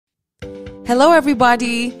Hello,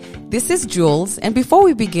 everybody. This is Jules, and before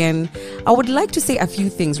we begin, I would like to say a few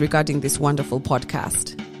things regarding this wonderful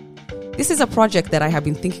podcast. This is a project that I have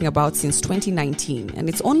been thinking about since 2019, and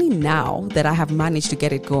it's only now that I have managed to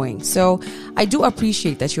get it going. So I do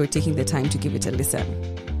appreciate that you're taking the time to give it a listen.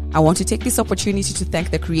 I want to take this opportunity to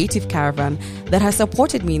thank the Creative Caravan that has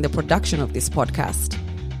supported me in the production of this podcast.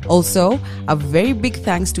 Also, a very big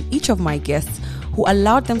thanks to each of my guests who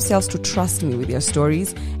allowed themselves to trust me with their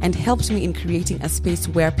stories and helped me in creating a space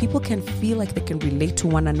where people can feel like they can relate to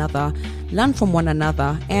one another, learn from one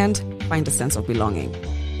another, and find a sense of belonging.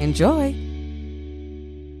 Enjoy!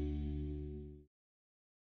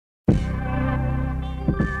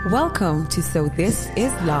 Welcome to So This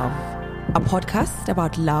Is Love, a podcast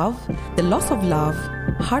about love, the loss of love,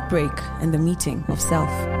 heartbreak, and the meeting of self.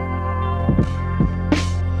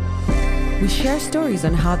 We share stories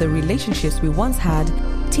on how the relationships we once had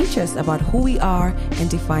teach us about who we are and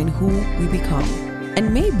define who we become.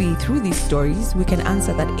 And maybe through these stories, we can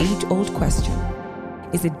answer that age-old question.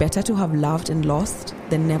 Is it better to have loved and lost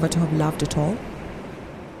than never to have loved at all?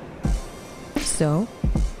 So,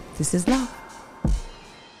 this is love.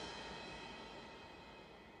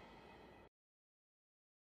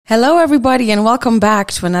 Hello, everybody, and welcome back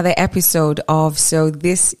to another episode of So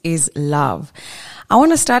This Is Love. I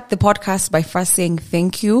want to start the podcast by first saying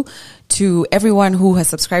thank you to everyone who has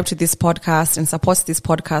subscribed to this podcast and supports this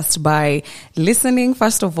podcast by listening,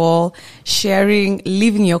 first of all, sharing,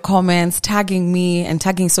 leaving your comments, tagging me and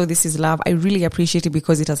tagging So This Is Love. I really appreciate it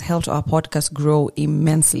because it has helped our podcast grow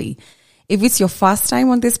immensely. If it's your first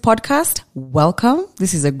time on this podcast, welcome.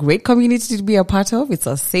 This is a great community to be a part of. It's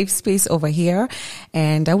a safe space over here.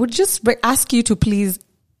 And I would just ask you to please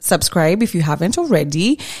subscribe if you haven't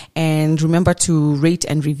already, and remember to rate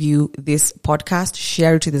and review this podcast.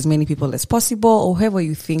 Share it with as many people as possible, or whoever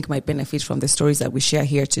you think might benefit from the stories that we share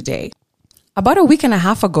here today. About a week and a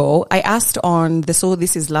half ago, I asked on the So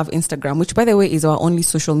This Is Love Instagram, which by the way is our only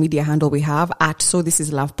social media handle we have, at So This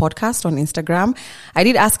Is Love Podcast on Instagram. I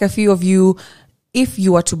did ask a few of you, if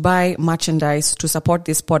you were to buy merchandise to support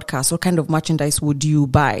this podcast, what kind of merchandise would you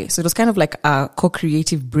buy? So it was kind of like a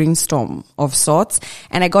co-creative brainstorm of sorts.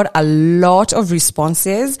 And I got a lot of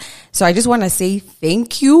responses. So I just want to say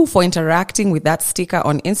thank you for interacting with that sticker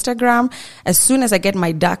on Instagram. As soon as I get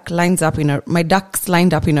my ducks lined up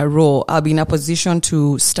in a row, I'll be in a position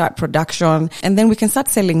to start production, and then we can start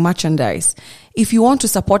selling merchandise. If you want to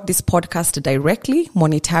support this podcast directly,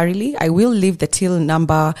 monetarily, I will leave the till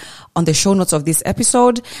number on the show notes of this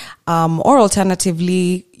episode. Or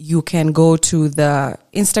alternatively, you can go to the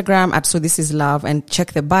Instagram at So This Is Love and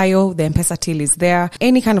check the bio. The M-PESA till is there.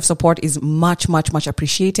 Any kind of support is much, much, much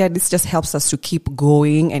appreciated. This just helps us to keep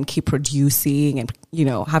going and keep producing and,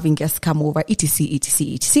 having guests come over, etc.,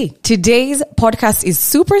 etc., etc. Today's podcast is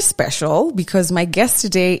super special because my guest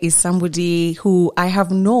today is somebody who I have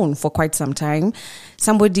known for quite some time,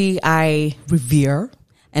 somebody I revere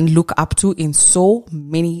and look up to in so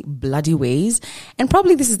many bloody ways. And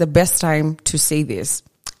probably this is the best time to say this.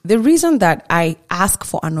 The reason that I ask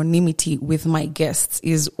for anonymity with my guests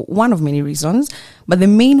is one of many reasons, but the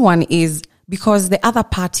main one is because the other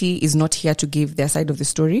party is not here to give their side of the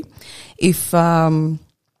story. If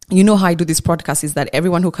you know how I do this podcast is that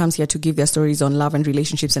everyone who comes here to give their stories on love and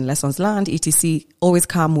relationships and lessons learned, etc., always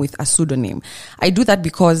come with a pseudonym. I do that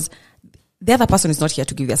because the other person is not here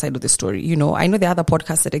to give their side of the story. I know there are other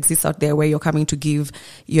podcasts that exist out there where you're coming to give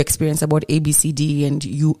your experience about ABCD and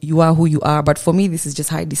you are who you are. But for me, this is just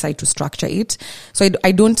how I decide to structure it. So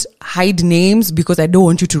I don't hide names because I don't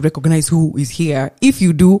want you to recognize who is here. If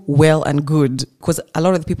you do, well and good. Because a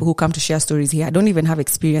lot of the people who come to share stories here, I don't even have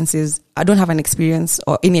experiences. I don't have an experience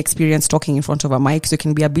or any experience talking in front of a mic, so it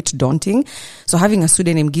can be a bit daunting. So having a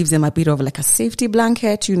pseudonym gives them a bit of like a safety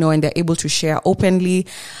blanket, and they're able to share openly.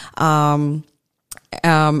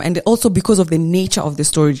 And also because of the nature of the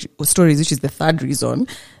stories, which is the third reason,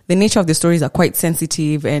 the nature of the stories are quite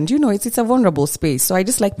sensitive and, it's a vulnerable space. So I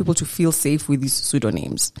just like people to feel safe with these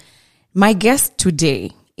pseudonyms. My guest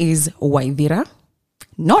today is Waithera,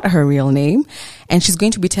 not her real name, and she's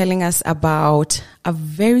going to be telling us about a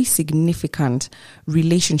very significant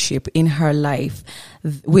relationship in her life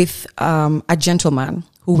with a gentleman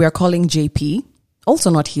who we're calling J.P., also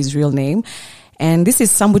not his real name. And this is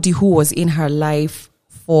somebody who was in her life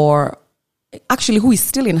who is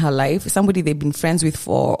still in her life, somebody they've been friends with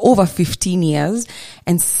for over 15 years.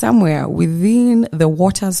 And somewhere within the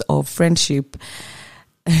waters of friendship,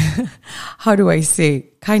 how do I say,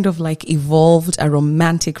 kind of like evolved a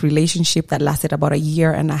romantic relationship that lasted about a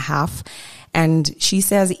year and a half. And she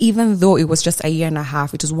says, even though it was just a year and a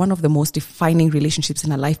half, it was one of the most defining relationships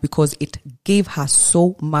in her life because it gave her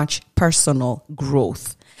so much personal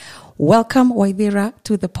growth. Welcome, Waithera,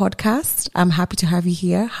 to the podcast. I'm happy to have you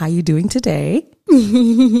here. How are you doing today?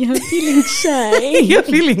 I'm feeling shy. You're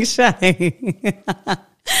feeling shy.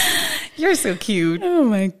 You're so cute. Oh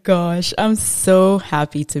my gosh. I'm so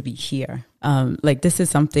happy to be here. This is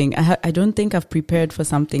something, I don't think I've prepared for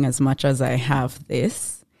something as much as I have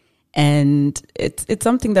this. And it's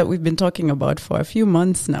something that we've been talking about for a few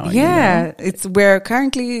months now. Yeah, we're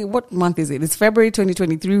currently, what month is it? It's February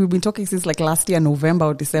 2023. We've been talking since like last year, November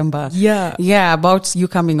or December. Yeah, about you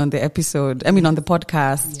coming on the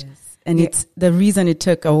podcast. Yes. And it's the reason it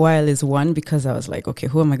took a while is one, because I was like, okay,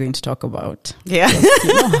 who am I going to talk about? Yeah.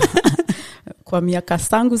 Kwa miaka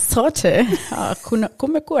zangu zote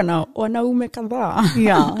kumekuwa na wanaume kadhaa.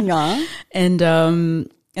 Yeah.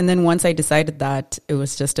 And then once I decided that, it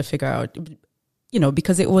was just to figure out,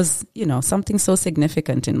 because it was, something so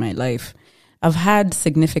significant in my life. I've had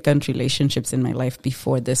significant relationships in my life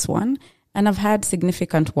before this one, and I've had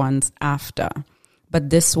significant ones after. But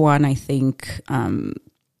this one, I think,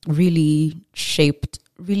 really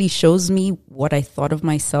shows me what I thought of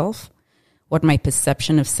myself, what my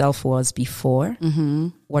perception of self was before,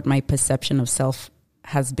 what my perception of self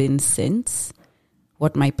has been since,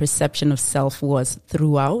 what my perception of self was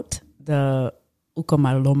throughout the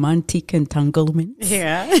romantic entanglement.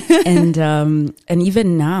 Yeah. And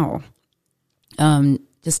even now,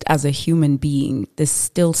 just as a human being, there's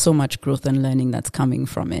still so much growth and learning that's coming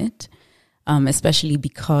from it, especially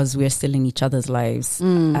because we're still in each other's lives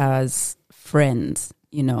as friends,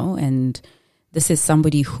 and this is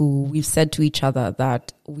somebody who we've said to each other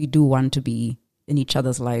that we do want to be in each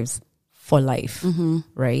other's lives for life,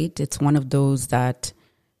 right? It's one of those that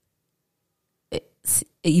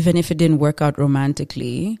even if it didn't work out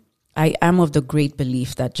romantically, I am of the great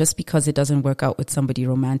belief that just because it doesn't work out with somebody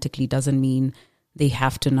romantically doesn't mean they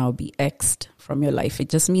have to now be X'd from your life. It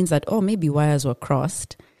just means that, maybe wires were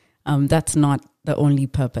crossed. That's not the only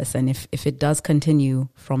purpose. And if it does continue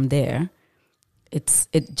from there, it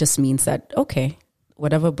just means that, okay,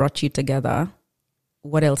 whatever brought you together,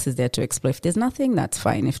 what else is there to explore? If there's nothing, that's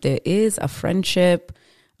fine. If there is a friendship,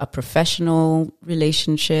 a professional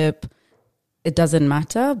relationship, it doesn't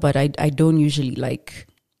matter. But I don't usually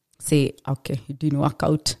say, okay, it didn't work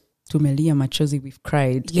out. Tumelia machozi, we've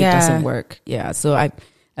cried. Yeah. It doesn't work. Yeah. So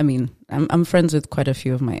I'm friends with quite a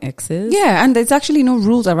few of my exes. Yeah, and there's actually no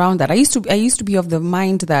rules around that. I used to be of the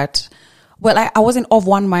mind that, I wasn't of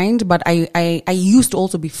one mind, but I used to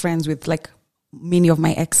also be friends with many of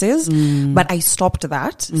my exes, but I stopped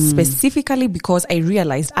that specifically because I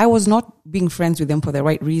realized I was not being friends with them for the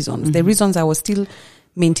right reasons. The reasons I was still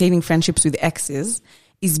maintaining friendships with exes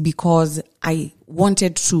is because I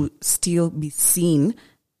wanted to still be seen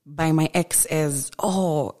by my ex as,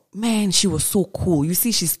 oh man, she was so cool. You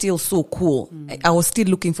see, she's still so cool. I was still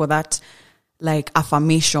looking for that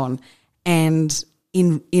affirmation. And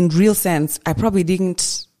in real sense, I probably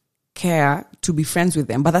didn't care to be friends with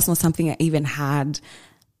them, but that's not something I even had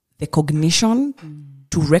the cognition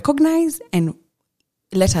to recognize and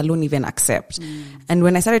let alone even accept. And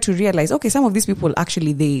when I started to realize, okay, some of these people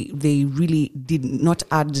actually, they really did not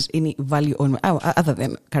add any value on other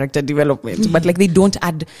than character development, but they don't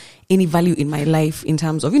add any value in my life in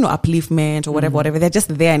terms of, upliftment or whatever. They're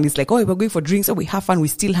just there and it's like, oh, we're going for drinks. Oh, we have fun. We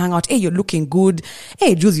still hang out. Hey, you're looking good.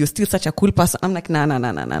 Hey, Jules, you're still such a cool person. I'm like, nah.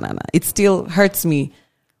 It still hurts me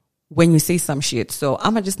when you say some shit. So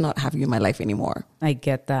I'm just not have you in my life anymore. I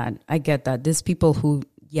get that. There's people who,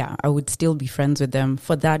 I would still be friends with them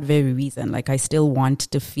for that very reason. I still want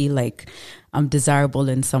to feel like I'm desirable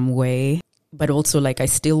in some way, but also I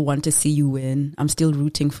still want to see you win. I'm still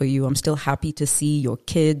rooting for you. I'm still happy to see your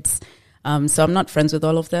kids. So I'm not friends with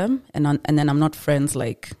all of them, and then I'm not friends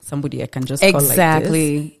somebody I can just call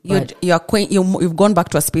exactly. You've gone back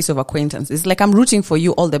to a space of acquaintance. It's I'm rooting for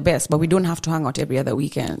you all the best, but we don't have to hang out every other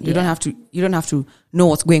weekend. You don't have to know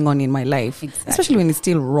what's going on in my life, especially when it's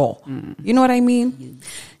still raw. You know what I mean? Yes.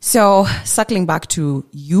 So circling back to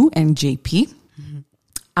you and JP,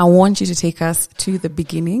 I want you to take us to the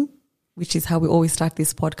beginning, which is how we always start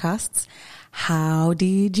these podcasts. How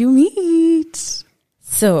did you meet?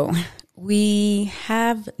 So we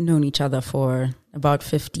have known each other for about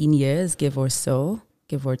 15 years, give or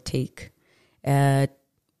take.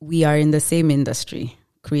 We are in the same industry,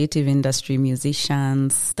 creative industry,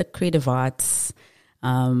 musicians, the creative arts,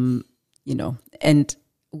 and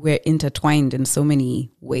we're intertwined in so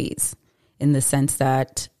many ways, in the sense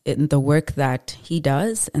that in the work that he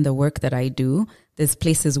does and the work that I do, there's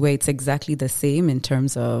places where it's exactly the same in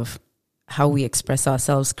terms of how we express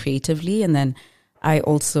ourselves creatively. And then I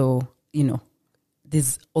also,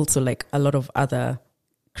 there's also like a lot of other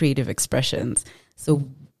creative expressions. So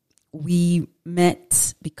we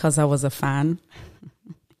met because I was a fan.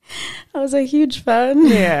 I was a huge fan.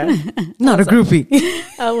 Yeah. Not a groupie.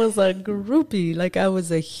 I was a groupie. Like, I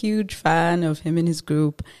was a huge fan of him and his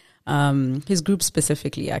group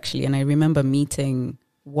specifically, actually. And I remember meeting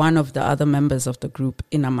one of the other members of the group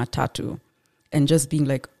in a matatu and just being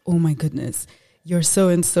like, oh my goodness, you're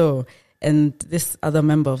so-and-so. And this other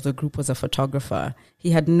member of the group was a photographer.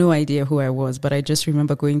 He had no idea who I was, but I just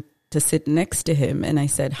remember going to sit next to him and I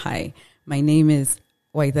said, hi, my name is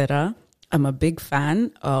Waithera. I'm a big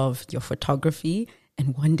fan of your photography,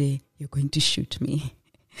 and one day you're going to shoot me.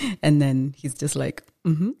 And then he's just like,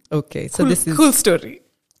 okay. So this is cool story.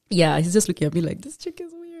 Yeah, he's just looking at me like, this chick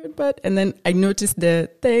is weird, and then I noticed the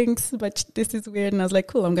thanks, but this is weird. And I was like,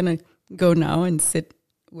 cool, I'm going to go now and sit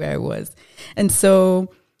where I was. And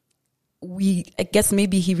so I guess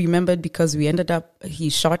maybe he remembered because he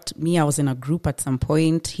shot me. I was in a group at some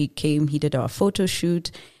point. He came, he did our photo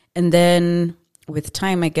shoot. And then with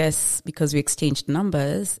time, I guess, because we exchanged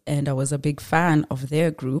numbers and I was a big fan of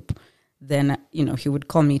their group, then, he would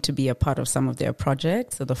call me to be a part of some of their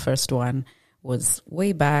projects. So the first one was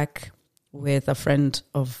way back with a friend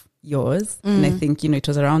of yours. And I think, it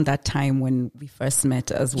was around that time when we first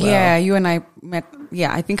met as well. Yeah, you and I met.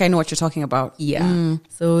 Yeah, I think I know what you're talking about. Yeah.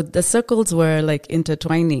 So the circles were like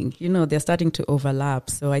intertwining, they're starting to overlap.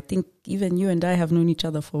 So I think even you and I have known each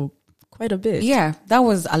other for quite a bit. Yeah, that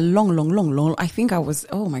was a long. I think I was,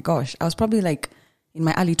 oh my gosh, I was probably like in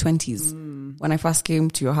my early 20s when I first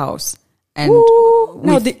came to your house. And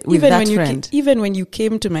even when you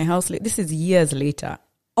came to my house, this is years later.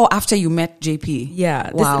 Oh, after you met JP?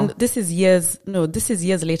 Yeah. Wow. This is years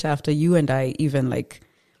later after you and I even like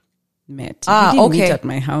met. Ah, we didn't okay. meet at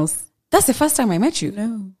my house. That's the first time I met you?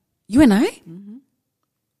 No. You and I? Mm-hmm.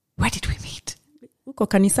 Where did we meet? Uko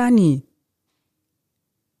kanisani.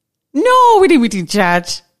 No, we didn't meet in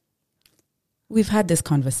church. We've had this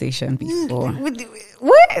conversation before.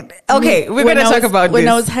 What? Okay, we're going to talk about this. When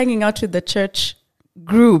I was hanging out with the church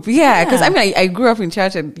group, because I grew up in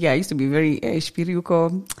church and I used to be very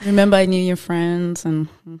spiritual. Remember, I knew your friends and.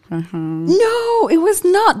 No, it was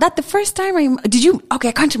not that the first time did you? Okay,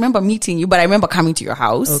 I can't remember meeting you, but I remember coming to your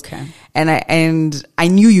house. Okay, and I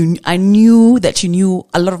knew you. I knew that you knew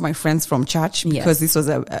a lot of my friends from church because this was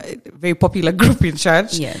a very popular group in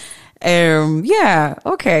church. Yes.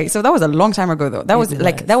 Okay. So that was a long time ago though. That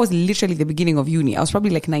was literally the beginning of uni. I was probably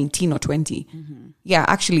like 19 or 20. Mm-hmm. Yeah,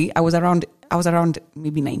 actually I was around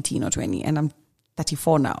maybe 19 or 20 and I'm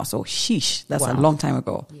 34 now. So sheesh, that's a long time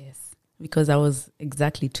ago. Yes. Because I was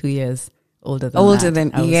exactly 2 years older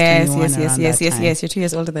than yes. You're 2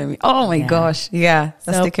 years older than me. Oh my gosh. Yeah.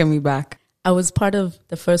 That's taken me back. I was part of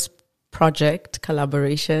the first project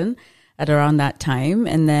collaboration at around that time.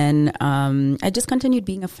 And then I just continued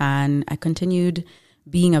being a fan. I continued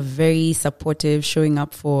being a very supportive, showing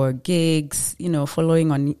up for gigs,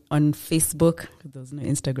 following on Facebook. There was no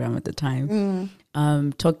Instagram at the time.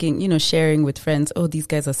 Talking, sharing with friends. Oh, these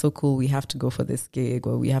guys are so cool. We have to go for this gig,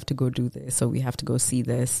 or we have to go do this, or we have to go see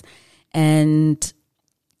this. And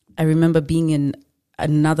I remember being in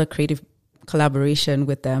another creative collaboration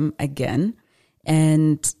with them again.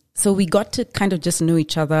 And so we got to kind of just know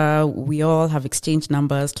each other. We all have exchanged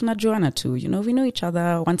numbers. Tunajuana too, we know each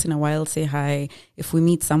other. Once in a while, say hi. If we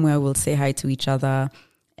meet somewhere, we'll say hi to each other.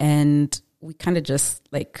 And we kind of just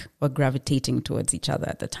like were gravitating towards each other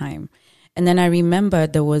at the time. And then I remember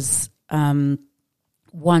there was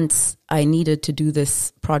once I needed to do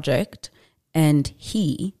this project, and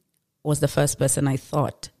he was the first person I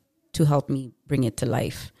thought to help me bring it to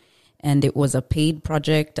life. And it was a paid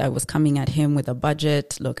project. I was coming at him with a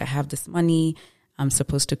budget. Look, I have this money. I'm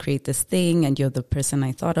supposed to create this thing, and you're the person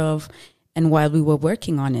I thought of. And while we were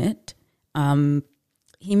working on it,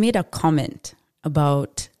 he made a comment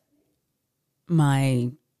about my,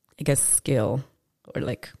 I guess, skill, or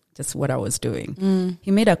like just what I was doing. He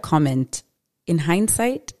made a comment. In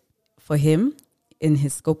hindsight, for him, in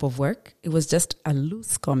his scope of work, it was just a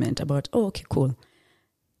loose comment about, oh, okay, cool.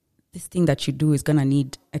 This thing that you do is going to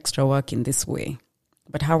need extra work in this way.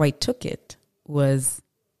 But how I took it was,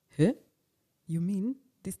 you mean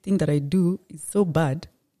this thing that I do is so bad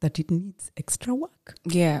that it needs extra work?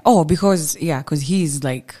 Yeah. Oh, because he's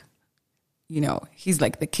like, he's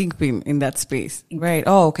like the kingpin in that space. Right.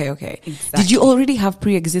 Oh, okay. Exactly. Did you already have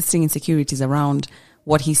pre-existing insecurities around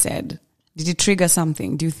what he said? Did it trigger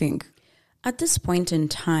something, do you think? At this point in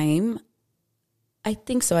time, I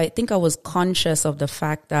think so. I think I was conscious of the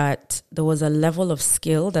fact that there was a level of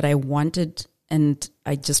skill that I wanted and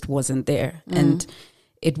I just wasn't there. And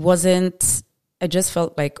it wasn't, I just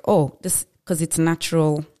felt like, oh, this, because it's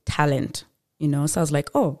natural talent, you know? So I was like,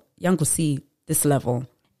 oh, yangu see this level.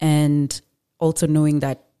 And also knowing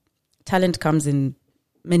that talent comes in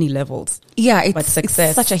many levels. Yeah, but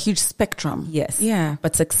success, it's such a huge spectrum. Yes. Yeah.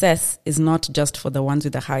 But success is not just for the ones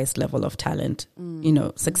with the highest level of talent. You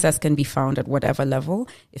know, success can be found at whatever level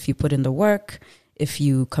if you put in the work, if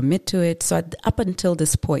you commit to it. So up until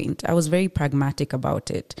this point, I was very pragmatic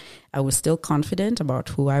about it. I was still confident about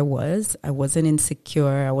who I was. I wasn't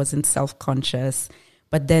insecure. I wasn't self-conscious.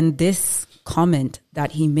 But then this comment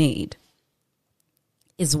that he made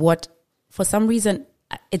is what, for some reason,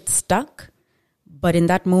 it stuck. But in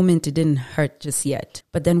that moment, it didn't hurt just yet.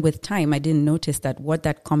 But then with time, I didn't notice that what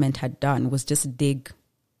that comment had done was just dig,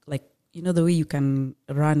 like, you know, the way you can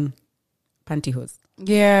run pantyhose.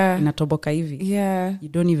 Yeah. In a toboka hivi. Yeah. You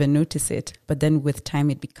don't even notice it. But then with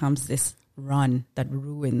time, it becomes this run that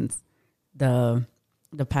ruins the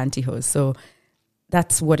pantyhose. So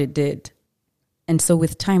that's what it did. And so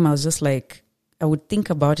with time, I was just like, I would think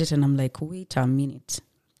about it and I'm like, wait a minute.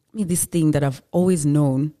 This thing that I've always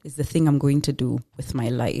known is the thing I'm going to do with my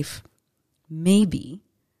life. Maybe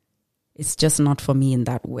it's just not for me in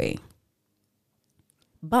that way.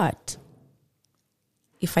 But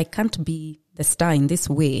if I can't be the star in this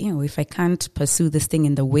way, or if I can't pursue this thing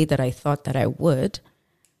in the way that I thought that I would,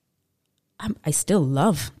 I still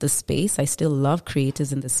love the space. I still love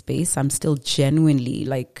creators in the space. I'm still genuinely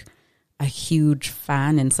like a huge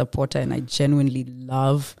fan and supporter, and I genuinely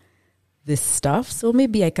love this stuff. So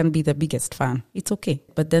maybe I can be the biggest fan. It's okay.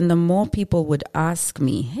 But then the more people would ask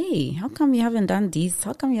me, hey, how come you haven't done this?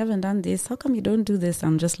 How come you haven't done this? How come you don't do this?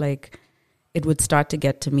 I'm just like, it would start to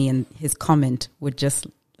get to me, and his comment would just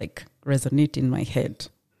like resonate in my head,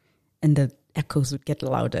 and the echoes would get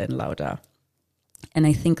louder and louder. And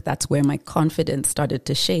I think that's where my confidence started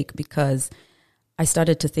to shake, because I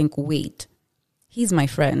started to think, wait, he's my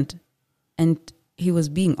friend and he was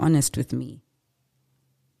being honest with me.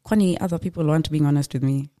 Kwani other people aren't being honest with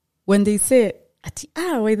me? When they say,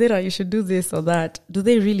 Waithera, you should do this or that, do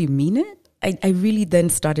they really mean it? I really then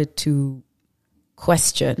started to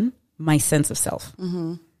question my sense of self.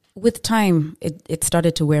 Mm-hmm. With time, it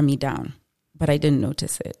started to wear me down, but I didn't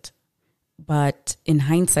notice it. But in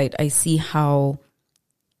hindsight, I see how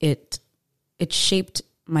it shaped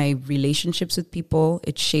my relationships with people.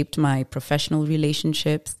 It shaped my professional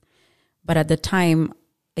relationships. But at the time,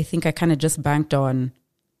 I think I kind of just banked on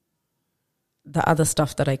the other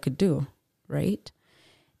stuff that I could do, right?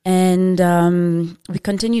 And we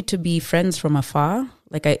continued to be friends from afar.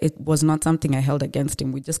 Like it was not something I held against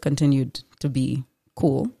him. We just continued to be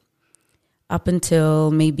cool up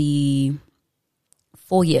until maybe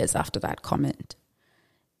 4 years after that comment.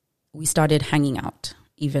 We started hanging out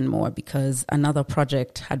even more because another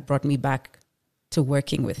project had brought me back to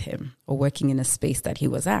working with him, or working in a space that he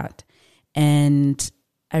was at. And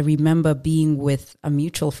I remember being with a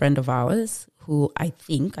mutual friend of ours who I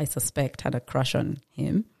suspect had a crush on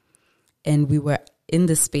him. And we were in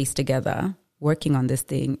this space together working on this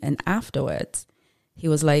thing. And afterwards, he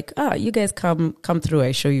was like, you guys come through.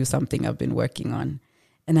 I show you something I've been working on.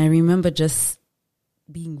 And I remember just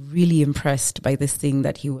being really impressed by this thing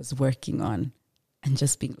that he was working on and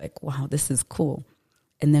just being like, wow, this is cool.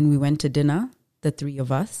 And then we went to dinner, the three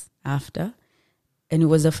of us, after. And it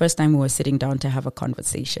was the first time we were sitting down to have a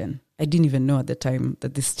conversation. I didn't even know at the time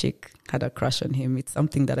that this chick had a crush on him. It's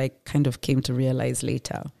something that I kind of came to realize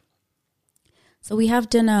later. So we have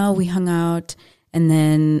dinner, we hung out, and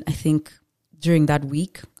then I think during that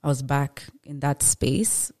week, I was back in that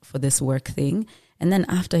space for this work thing. And then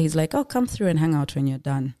after, he's like, come through and hang out when you're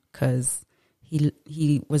done, because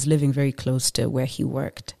he was living very close to where he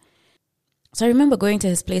worked. So I remember going to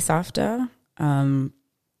his place after.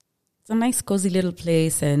 It's a nice, cozy little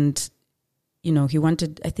place. And, you know,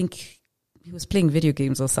 I think he was playing video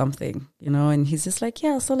games or something, you know, and he's just like,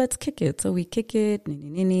 yeah, so let's kick it. So we kick it.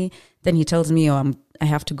 Then he tells me, I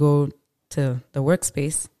have to go to the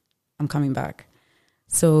workspace. I'm coming back.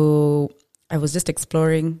 So I was just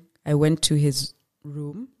exploring. I went to his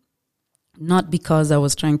room, not because I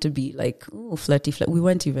was trying to be like, flirty. We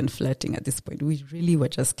weren't even flirting at this point. We really were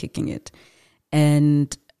just kicking it.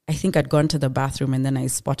 And I think I'd gone to the bathroom, and then I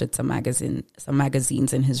spotted some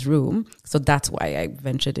magazines in his room. So that's why I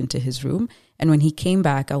ventured into his room. And when he came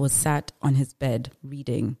back, I was sat on his bed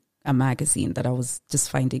reading a magazine that I was just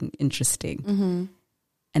finding interesting. Mm-hmm.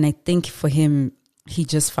 And I think for him, he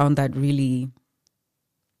just found that really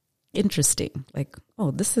interesting. Like,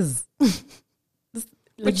 this is...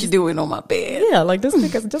 what you doing on my bed? Yeah, like this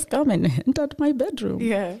nigga's just come and entered my bedroom.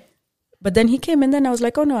 Yeah. But then he came and then I was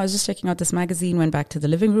like, oh no, I was just checking out this magazine, went back to the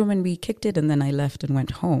living room and we kicked it and then I left and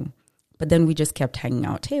went home. But then we just kept hanging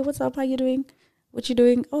out. Hey, what's up? How you doing? What you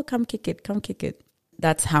doing? Oh, come kick it. Come kick it.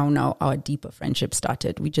 That's how now our deeper friendship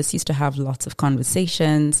started. We just used to have lots of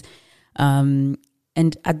conversations. And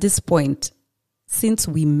at this point, since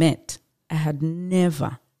we met, I had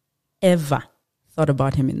never, ever thought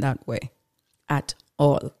about him in that way at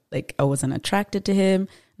all. Like I wasn't attracted to him,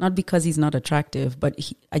 not because he's not attractive, but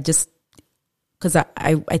because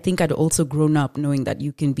I think I'd also grown up knowing that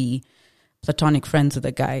you can be platonic friends with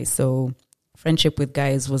a guy. So friendship with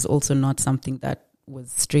guys was also not something that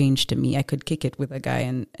was strange to me. I could kick it with a guy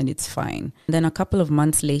and it's fine. And then a couple of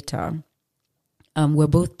months later, we're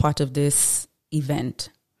both part of this event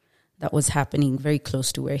that was happening very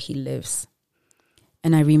close to where he lives.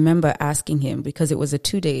 And I remember asking him, because it was a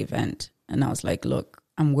 2-day event, and I was like, look,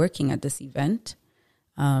 I'm working at this event.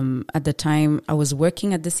 At the time, I was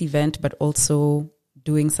working at this event, but also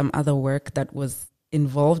doing some other work that was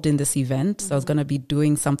involved in this event. Mm-hmm. So I was going to be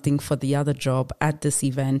doing something for the other job at this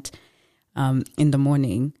event in the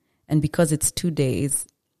morning. And because it's 2 days,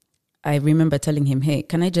 I remember telling him, hey,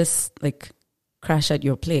 can I just crash at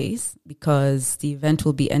your place? Because the event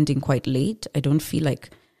will be ending quite late. I don't feel like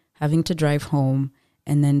having to drive home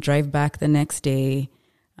and then drive back the next day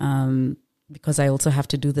because I also have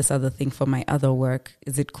to do this other thing for my other work.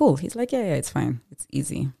 Is it cool? He's like, yeah, it's fine. It's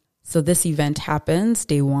easy. So this event happens,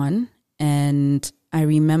 day 1. And I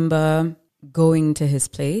remember going to his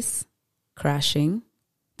place, crashing.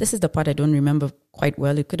 This is the part I don't remember quite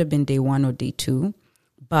well. It could have been day 1 or day 2.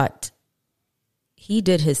 But he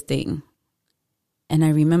did his thing. And I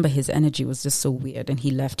remember his energy was just so weird. And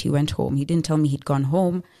he left. He went home. He didn't tell me he'd gone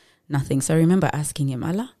home. Nothing. So I remember asking him,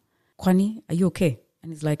 Allah, Kwani, are you okay?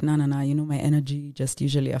 And he's like, no. You know, my energy just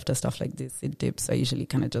usually after stuff like this, it dips. I usually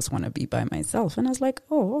kind of just want to be by myself. And I was like,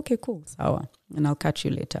 oh, okay, cool. Sawa. And I'll catch you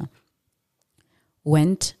later.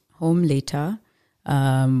 Went home later.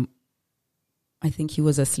 I think he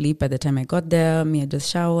was asleep by the time I got there. Me, I just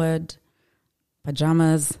showered,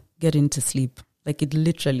 pajamas, get into sleep. Like it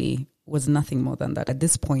literally was nothing more than that. At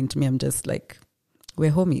this point, me, I'm just like,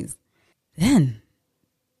 we're homies. Then,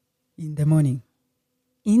 in the morning,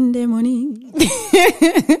 yeah.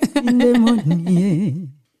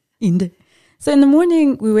 So in the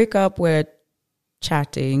morning, we wake up, we're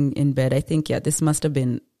chatting in bed. I think, this must have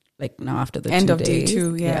been now after the end 2 of days. day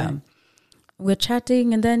 2, yeah. We're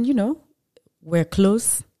chatting and then, we're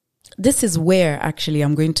close. This is where actually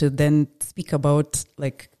I'm going to then speak about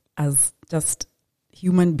as just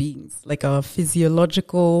human beings, our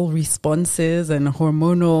physiological responses and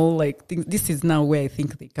hormonal things. This is now where I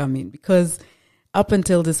think they come in, because up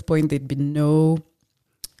until this point there'd been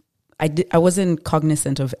I wasn't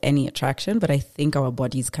cognizant of any attraction, but I think our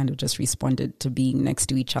bodies kind of just responded to being next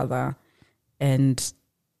to each other, and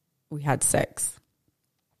we had sex.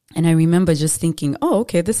 And I remember just thinking, oh,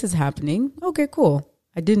 okay, this is happening. Okay, cool.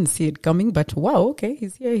 I didn't see it coming, but wow, okay,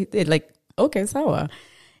 he's here. He did. Okay, sawa.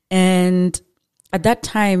 And at that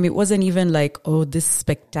time, it wasn't even oh, this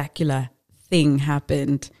spectacular thing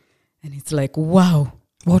happened. And it's wow,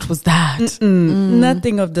 what was that?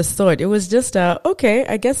 Nothing of the sort. It was just okay,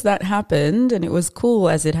 I guess that happened. And it was cool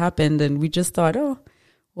as it happened. And we just thought, oh,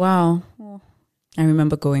 wow. I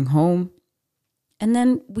remember going home. And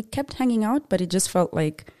then we kept hanging out, but it just felt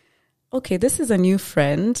okay, this is a new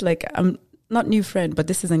friend. I'm not new friend, but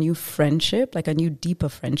this is a new friendship, a new deeper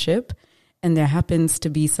friendship. And there happens to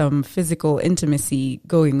be some physical intimacy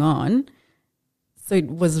going on. So it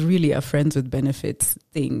was really a friends with benefits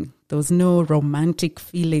thing. There was no romantic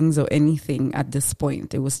feelings or anything at this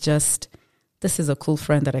point. It was just, this is a cool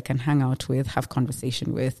friend that I can hang out with, have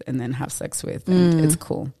conversation with, and then have sex with. And it's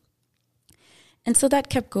cool. And so that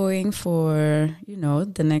kept going for,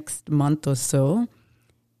 the next month or so.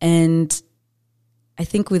 And I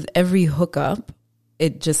think with every hookup,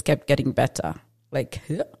 it just kept getting better. What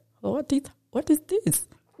is this?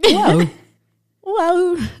 Wow.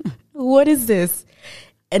 Wow. What is this?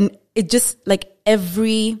 And it just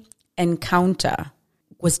every encounter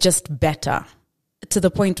was just better, to the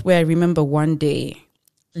point where I remember one day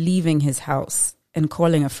leaving his house and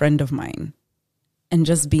calling a friend of mine and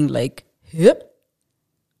just being yep,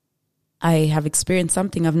 I have experienced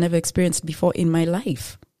something I've never experienced before in my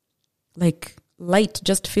life. Light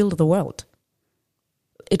just filled the world.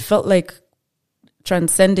 It felt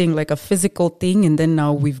transcending a physical thing, and then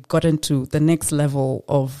now we've gotten to the next level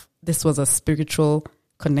of, this was a spiritual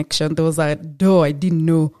connection. There was a door I didn't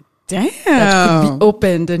know that could be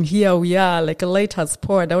opened, and here we are, a light has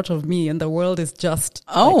poured out of me, and the world is just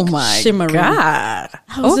shimmering. God.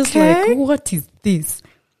 I was just what is this?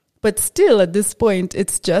 But still at this point,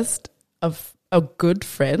 it's just a good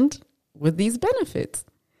friend with these benefits.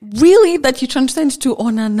 Really? That you transcend to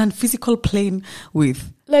on a non-physical plane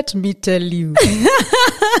with? Let me tell you.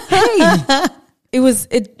 Hey,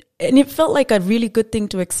 it felt like a really good thing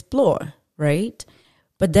to explore, right?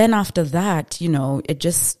 But then after that, it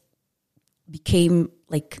just became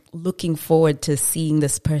like looking forward to seeing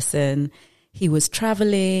this person. He was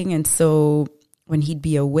traveling, and so when he'd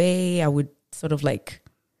be away, I would sort of like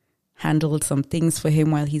handle some things for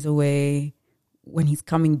him while he's away. When he's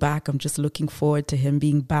coming back, I'm just looking forward to him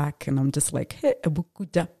being back, and I'm just like, hey,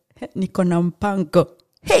 abukuja, niko na mpango.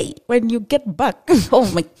 Hey, when you get back,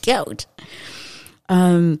 oh my God.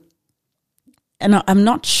 And I'm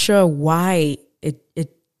not sure why it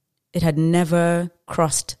had never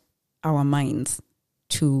crossed our minds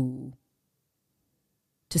to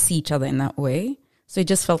see each other in that way. So it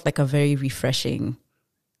just felt like a very refreshing,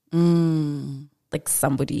 like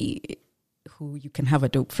somebody who you can have a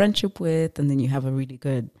dope friendship with, and then you have a really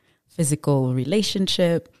good physical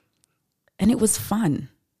relationship. And it was fun.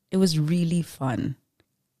 It was really fun.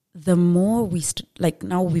 The more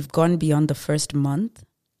now we've gone beyond the first month.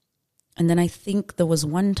 And then I think there was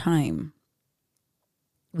one time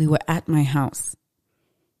we were at my house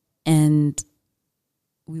and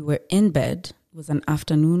we were in bed. It was an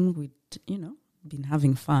afternoon. We'd, been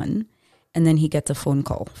having fun. And then he gets a phone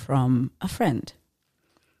call from a friend.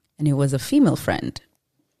 And it was a female friend.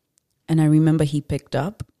 And I remember he picked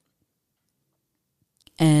up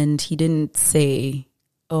and he didn't say,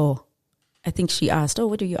 oh, I think she asked, oh,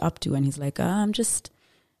 what are you up to? And he's like, I'm just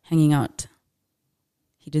hanging out.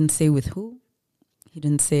 He didn't say with who. He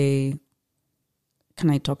didn't say, can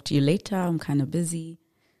I talk to you later? I'm kind of busy.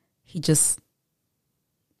 He just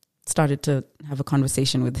started to have a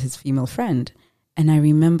conversation with his female friend. And I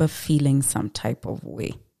remember feeling some type of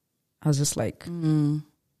way. I was just like, kwani?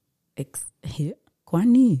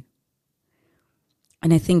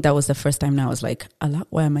 And I think that was the first time now I was like, Allah,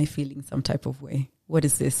 why am I feeling some type of way? What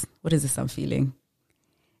is this? What is this I'm feeling?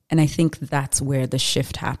 And I think that's where the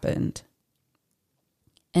shift happened.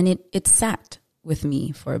 And it sat with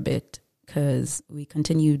me for a bit because we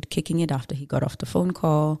continued kicking it after he got off the phone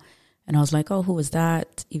call. And I was like, oh, who was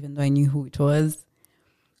that? Even though I knew who it was.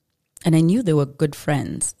 And I knew they were good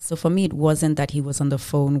friends. So for me, it wasn't that he was on the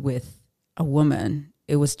phone with a woman.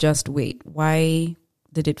 It was just, wait, why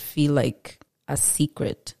did it feel like a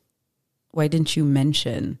secret? Why didn't you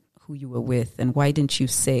mention who you were with? And why didn't you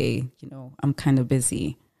say, I'm kind of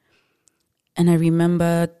busy? And I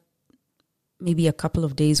remember maybe a couple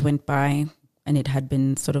of days went by and it had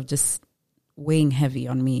been sort of just weighing heavy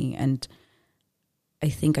on me. And I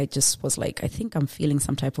think I just was like, I think I'm feeling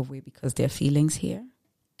some type of way because there are feelings here.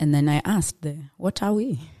 And then I asked, what are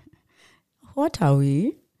we? What are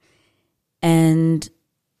we? And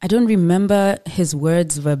I don't remember his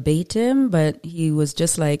words verbatim, but he was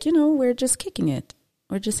just like, we're just kicking it.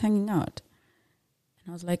 We're just hanging out. And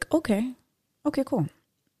I was like, okay, cool.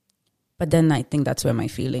 But then I think that's where my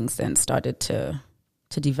feelings then started to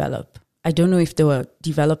develop. I don't know if they were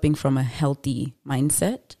developing from a healthy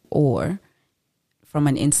mindset or from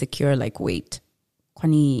an insecure, like, wait,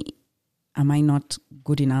 kwani, am I not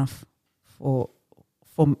good enough for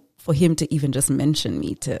him to even just mention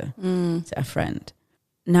me to a friend?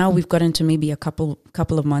 Now we've gotten to maybe a couple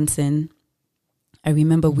of months in. I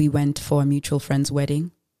remember we went for a mutual friend's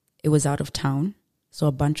wedding. It was out of town. So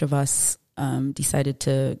a bunch of us decided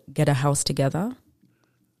to get a house together.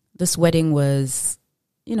 This wedding was,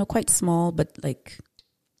 quite small, but like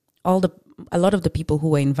a lot of the people who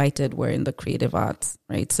were invited were in the creative arts,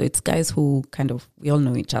 right? So it's guys who we all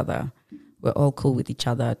know each other. We're all cool with each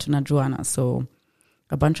other. Tunajuana. So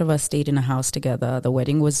a bunch of us stayed in a house together. The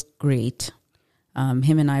wedding was great.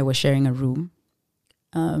 Him and I were sharing a room.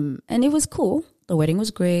 And it was cool. The wedding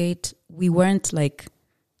was great. We weren't like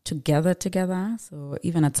together. So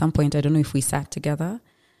even at some point, I don't know if we sat together,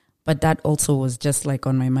 but that also was just like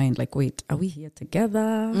on my mind, like, wait, are we here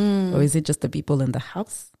together? Or is it just the people in the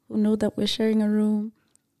house who know that we're sharing a room?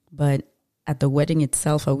 But at the wedding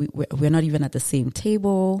itself, we're not even at the same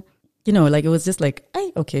table. Like it was just like,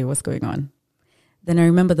 okay, what's going on? Then I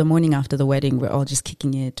remember the morning after the wedding, we're all just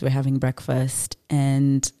kicking it. We're having breakfast.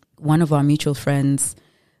 And one of our mutual friends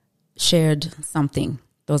shared something.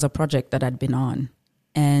 There was a project that I'd been on.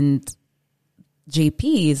 And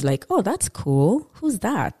JP is like, oh, that's cool. Who's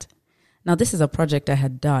that? Now, this is a project I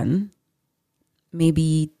had done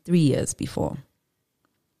maybe 3 years before.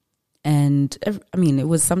 And it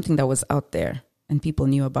was something that was out there and people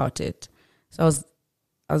knew about it. So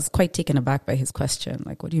I was quite taken aback by his question.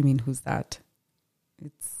 Like, what do you mean, who's that?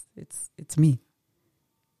 It's me.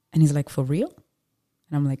 And he's like, for real?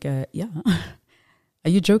 And I'm like, yeah. Are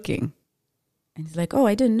you joking? And he's like, oh,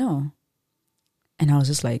 I didn't know. And I was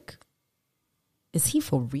just like, is he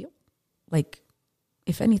for real? Like,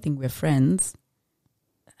 if anything, we're friends.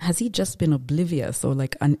 Has he just been oblivious or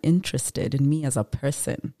like uninterested in me as a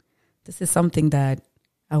person? This is something that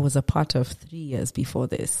I was a part of 3 years before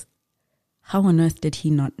this. How on earth did he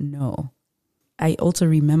not know? I also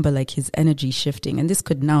remember like his energy shifting, and this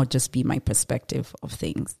could now just be my perspective of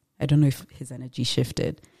things. I don't know if his energy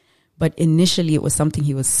shifted, but initially it was something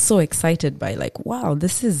he was so excited by, like, wow,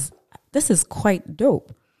 this is quite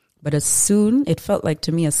dope. But it felt like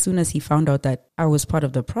to me, as soon as he found out that I was part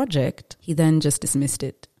of the project, he then just dismissed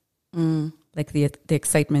it. Like the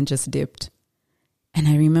excitement just dipped. And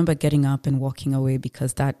I remember getting up and walking away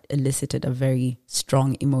because that elicited a very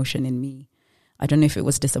strong emotion in me. I don't know if it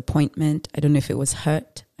was disappointment. I don't know if it was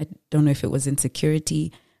hurt. I don't know if it was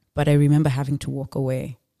insecurity, but I remember having to walk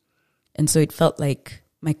away. And so it felt like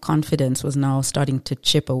my confidence was now starting to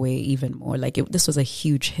chip away even more. Like this was a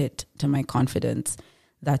huge hit to my confidence,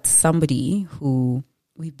 that somebody who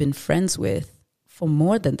we've been friends with for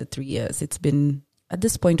more than the 3 years. It's been, at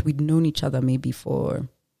this point, we'd known each other maybe for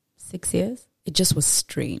 6 years. It just was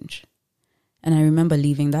strange. And I remember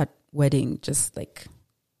leaving that wedding just like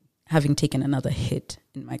having taken another hit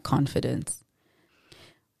in my confidence.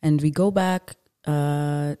 And we go back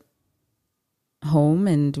home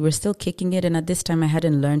and we're still kicking it. And at this time, I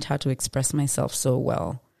hadn't learned how to express myself so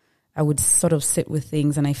well. I would sort of sit with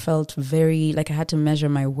things and I felt very like I had to measure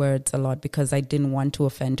my words a lot because I didn't want to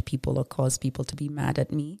offend people or cause people to be mad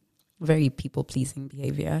at me. Very people-pleasing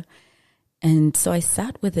behavior. And so I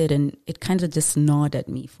sat with it and it kind of just gnawed at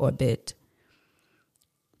me for a bit.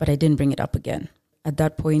 But I didn't bring it up again. At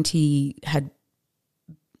that point, he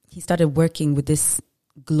started working with this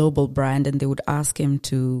global brand and they would ask him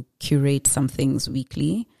to curate some things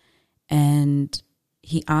weekly. And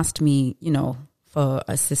he asked me, for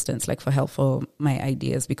assistance, like for help for my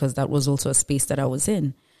ideas, because that was also a space that I was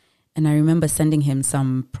in. And I remember sending him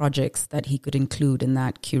some projects that he could include in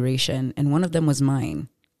that curation. And one of them was mine,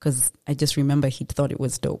 because I just remember he thought it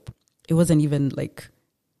was dope. It wasn't even like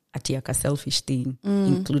a tiaka selfish thing,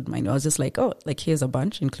 include mine. I was just like, oh, like here's a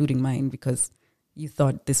bunch, including mine, because you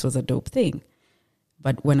thought this was a dope thing.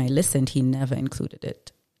 But when I listened, he never included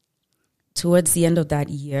it. Towards the end of that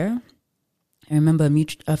year, I remember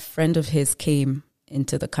a friend of his came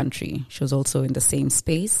into the country. She was also in the same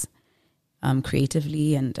space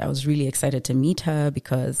creatively, and I was really excited to meet her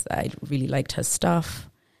because I really liked her stuff.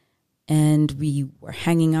 And we were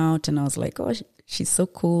hanging out, and I was like, oh, she's so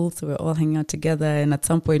cool. So we're all hanging out together. And at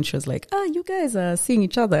some point, she was like, you guys are seeing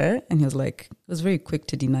each other. And he was like, was very quick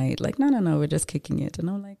to deny it. Like, no, we're just kicking it. And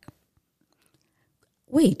I'm like,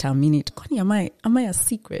 wait a minute. Connie, am I a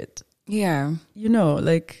secret? Yeah.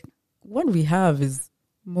 Like what we have is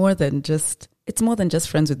more than just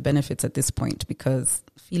friends with benefits at this point, because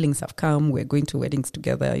feelings have come. We're going to weddings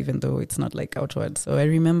together, even though it's not like outward. So I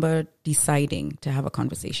remember deciding to have a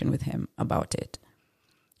conversation with him about it.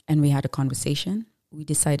 And we had a conversation. We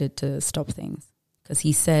decided to stop things because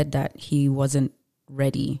he said that he wasn't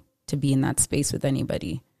ready to be in that space with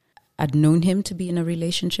anybody. I'd known him to be in a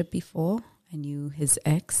relationship before. I knew his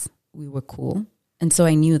ex. We were cool. And so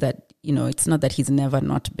I knew that, it's not that he's never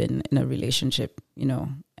not been in a relationship,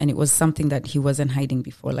 and it was something that he wasn't hiding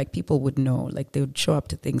before. Like people would know, like they would show up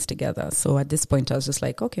to things together. So at this point, I was just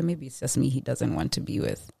like, okay, maybe it's just me he doesn't want to be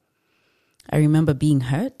with. I remember being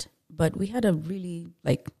hurt, but we had a really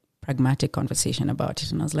pragmatic conversation about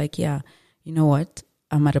it. And I was like, yeah, you know what?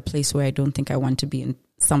 I'm at a place where I don't think I want to be in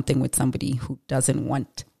something with somebody who doesn't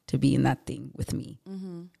want to be in that thing with me.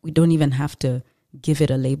 Mm-hmm. We don't even have to give it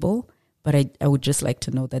a label. But I would just like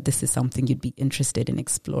to know that this is something you'd be interested in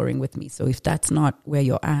exploring with me. So if that's not where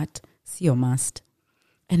you're at, see your must.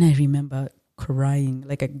 And I remember crying,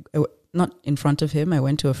 I not in front of him. I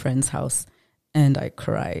went to a friend's house and I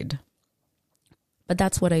cried. But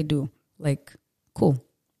that's what I do. Like, cool.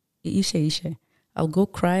 Ishe. I'll go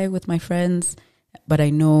cry with my friends, but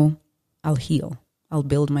I know I'll heal. I'll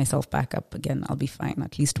build myself back up again. I'll be fine,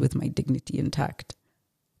 at least with my dignity intact.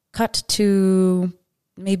 Cut to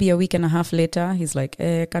maybe a week and a half later, he's like,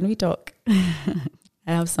 can we talk? I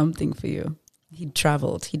have something for you. He'd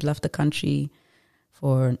traveled. He'd left the country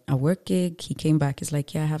for a work gig. He came back. He's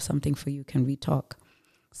like, yeah, I have something for you. Can we talk?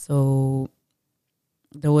 So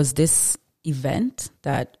there was this event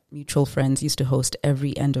that mutual friends used to host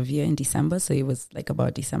every end of year in December. So it was like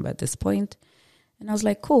about December at this point. And I was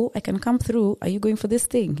like, cool, I can come through. Are you going for this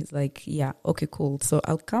thing? He's like, yeah, okay, cool. So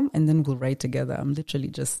I'll come and then we'll ride together. I'm literally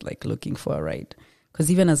just looking for a ride. Because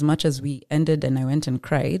even as much as we ended and I went and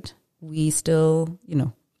cried, we still,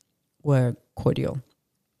 were cordial.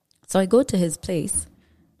 So I go to his place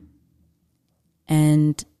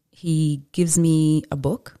And he gives me a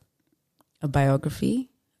book, a biography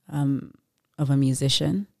of a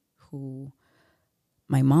musician who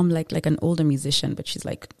my mom liked, like an older musician, but she's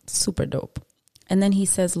like super dope. And then he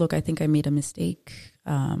says, look, I think I made a mistake.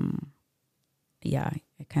 Yeah,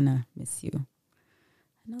 I kind of miss you.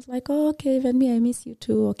 And I was like, oh, okay, Venmi, I miss you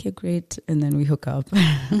too. Okay, great. And then we hook up.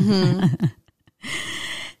 Mm-hmm.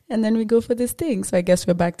 And then we go for this thing. So I guess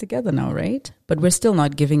we're back together now, right? But we're still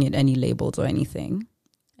not giving it any labels or anything.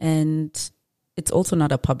 And it's also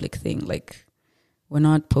not a public thing. Like, we're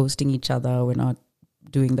not posting each other. We're not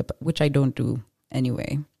doing which I don't do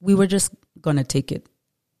anyway. We were just going to take it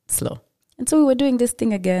slow. And so we were doing this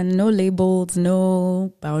thing again. No labels,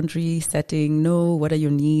 no boundary setting, no what are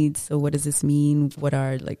your needs? So what does this mean?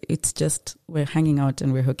 It's just we're hanging out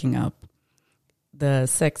and we're hooking up. The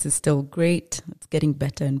sex is still great. It's getting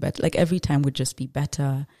better and better. Like every time would just be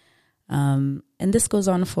better. And this goes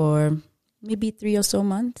on for maybe 3 or so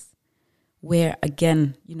months where,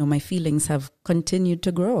 again, my feelings have continued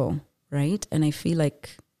to grow, right? And I feel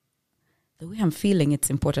like the way I'm feeling, it's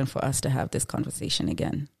important for us to have this conversation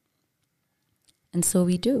again. And so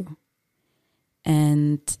we do.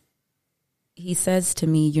 And he says to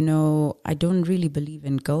me, I don't really believe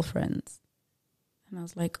in girlfriends. And I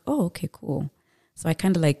was like, oh, okay, cool. So I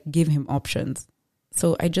kind of like give him options.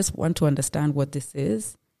 So I just want to understand what this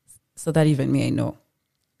is so that even me, I know.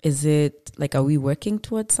 Is it like, are we working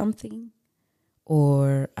towards something?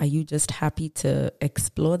 Or are you just happy to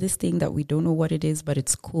explore this thing that we don't know what it is, but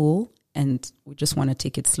it's cool and we just want to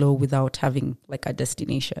take it slow without having like a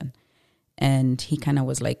destination? And he kind of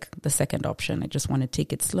was like the second option. I just want to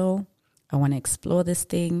take it slow. I want to explore this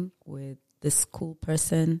thing with this cool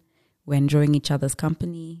person. We're enjoying each other's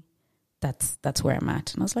company. That's where I'm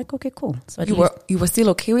at. And I was like, okay, cool. So you were still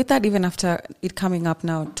okay with that even after it coming up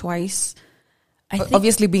now twice?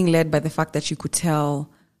 Obviously being led by the fact that you could tell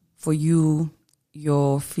for you,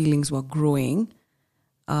 your feelings were growing.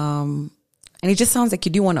 And it just sounds like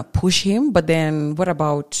you didn't want to push him. But then what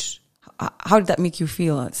about, how did that make you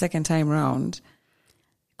feel second time round?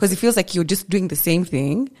 Because it feels like you're just doing the same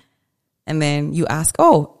thing. And then you ask,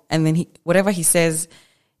 and then whatever he says,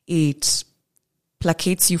 it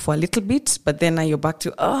placates you for a little bit, but then now you're back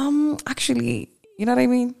to, actually, you know what I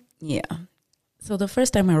mean? Yeah. So the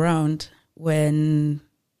first time around, when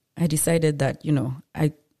I decided that,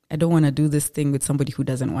 I don't want to do this thing with somebody who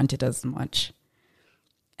doesn't want it as much.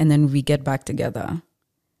 And then we get back together.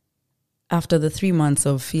 After the 3 months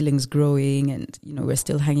of feelings growing and, we're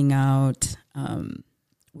still hanging out,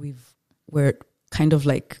 we're kind of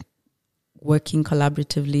like working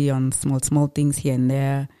collaboratively on small things here and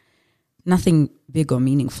there. Nothing big or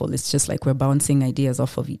meaningful. It's just like we're bouncing ideas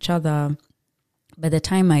off of each other. By the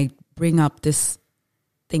time I bring up this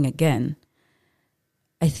thing again,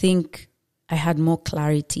 I think I had more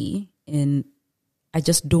clarity in I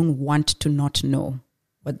just don't want to not know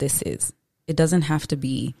what this is. It doesn't have to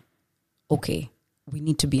be, okay, we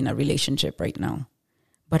need to be in a relationship right now.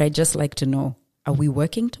 But I just like to know, are we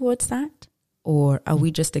working towards that? Or are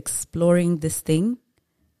we just exploring this thing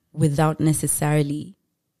without necessarily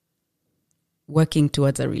working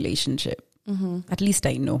towards a relationship? Mm-hmm. At least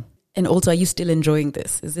I know. And also, are you still enjoying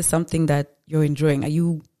this? Is this something that you're enjoying? Are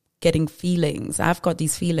you getting feelings? I've got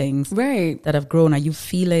these feelings that have grown. Are you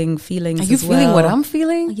feeling feelings? Are you feeling what I'm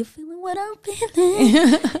feeling? Are you feeling what I'm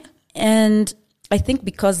feeling? And I think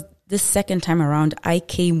because this second time around, I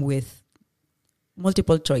came with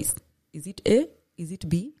multiple choice. Is it A? Is it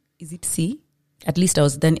B? Is it C? At least I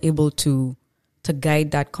was then able to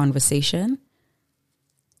guide that conversation.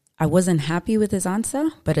 I wasn't happy with his answer,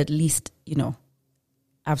 but at least,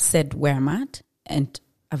 I've said where I'm at and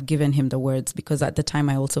I've given him the words, because at the time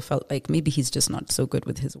I also felt like maybe he's just not so good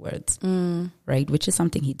with his words, right? Which is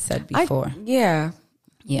something he'd said before. Yeah.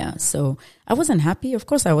 So I wasn't happy. Of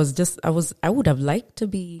course, I would have liked to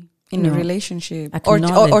be in a relationship or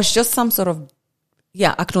just some sort of,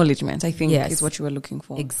 acknowledgement, I think is what you were looking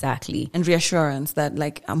for. Exactly. And reassurance that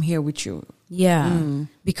like, I'm here with you. Yeah.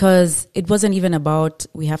 Because it wasn't even about,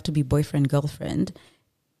 we have to be boyfriend, girlfriend.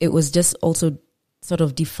 It was just also sort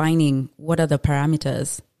of defining what are the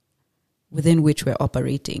parameters within which we're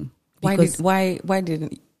operating. Because why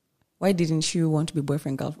didn't you want to be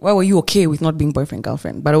boyfriend, girlfriend? Why were you okay with not being boyfriend,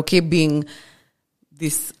 girlfriend, but okay being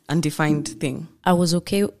this undefined thing? I was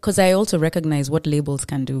okay because I also recognize what labels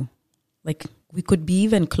can do. Like, we could be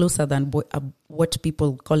even closer than what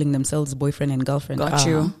people calling themselves boyfriend and girlfriend Got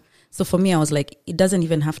you. So for me, I was like, it doesn't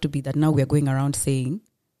even have to be that now we're going around saying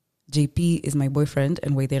JP is my boyfriend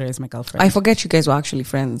and Waithera is my girlfriend. I forget you guys were actually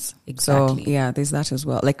friends. Exactly. So there's that as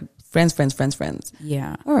well. Like friends.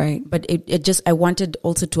 Yeah. All right. But it just, I wanted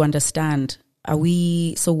also to understand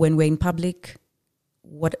So when we're in public,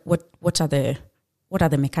 what are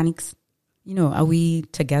the mechanics? You know, are we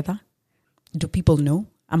together? Do people know?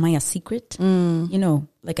 Am I a secret? You know,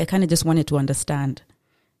 like I kind of just wanted to understand.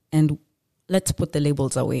 And let's put the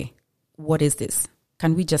labels away. What is this?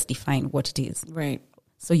 Can we just define what it is? Right.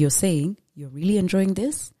 So you're saying you're really enjoying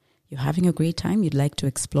this. You're having a great time. You'd like to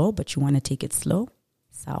explore, but you want to take it slow.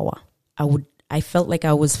 Sawa. I felt like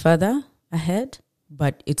I was further ahead,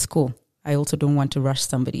 but it's cool. I also don't want to rush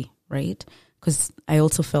somebody, right? Because I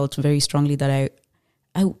also felt very strongly that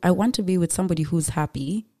I want to be with somebody who's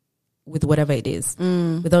happy with whatever it is,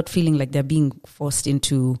 without feeling like they're being forced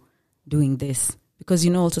into doing this. Because,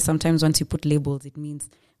 you know, also sometimes once you put labels, it means,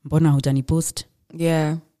 mbona hujani post?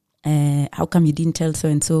 Yeah. How come you didn't tell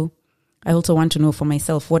so-and-so? I also want to know for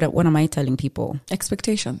myself, what am I telling people?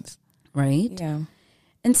 Expectations. Right? Yeah.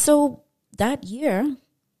 And so that year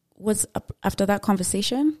was, after that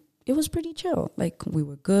conversation, it was pretty chill. Like, we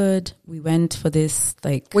were good. We went for this,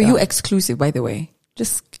 like... Were you exclusive, by the way?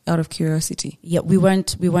 Just out of curiosity. Yeah, we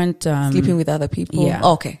weren't sleeping with other people. Yeah.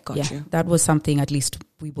 Oh, okay, got you. That was something at least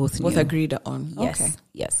we both knew. Both agreed on. Yes, okay.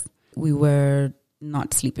 Yes. We were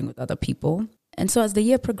not sleeping with other people. And so as the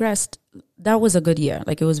year progressed, that was a good year.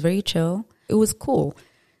 Like, it was very chill. It was cool.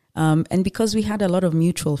 And because we had a lot of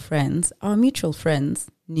mutual friends, our mutual friends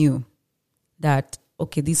knew that,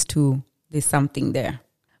 okay, these two, there's something there.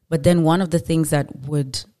 But then one of the things that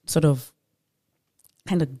would sort of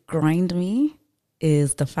kind of grind me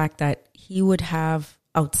is the fact that he would have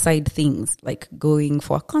outside things, like going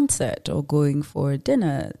for a concert or going for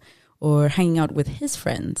dinner or hanging out with his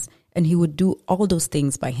friends. And he would do all those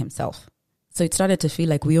things by himself. So it started to feel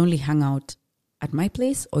like we only hang out at my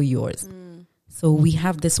place or yours. So we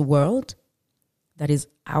have this world that is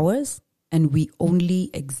ours, and we only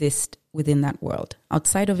exist within that world.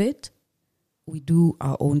 Outside of it, we do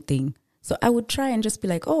our own thing. So I would try and just be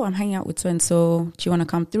like, oh, I'm hanging out with so-and-so. Do you want to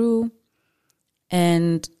come through?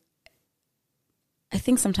 And I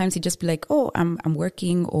think sometimes he'd just be like, oh, I'm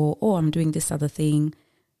working, or, oh, I'm doing this other thing.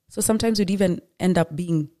 So sometimes we'd even end up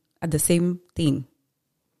being at the same thing.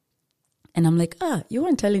 And I'm like, you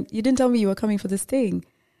didn't tell me you were coming for this thing.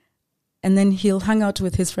 And then he'll hang out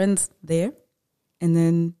with his friends there and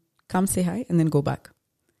then come say hi and then go back.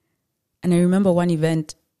 And I remember one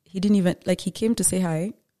event, he didn't even, like, he came to say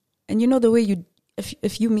hi. And you know the way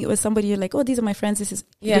if you meet with somebody, you're like, oh, these are my friends. This is...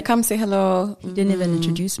 Yeah, come say hello. He didn't even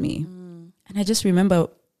introduce me. And I just remember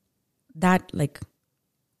that, like,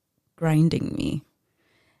 grinding me.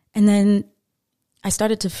 And then I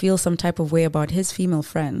started to feel some type of way about his female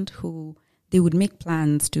friend who they would make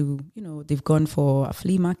plans to, you know, they've gone for a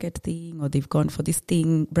flea market thing or they've gone for this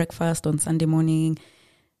thing, breakfast on Sunday morning.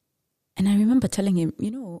 And I remember telling him,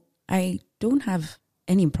 you know, I don't have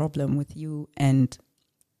any problem with you and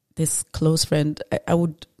this close friend. I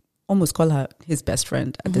would almost call her his best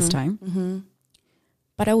friend at this time.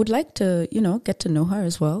 But I would like to, you know, get to know her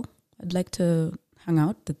as well. I'd like to hang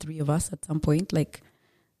out, the three of us at some point. Like,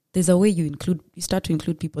 there's a way you start to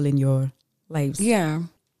include people in your lives. Yeah.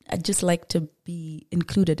 I'd just like to be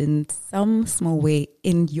included in some small way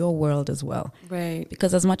in your world as well. Right.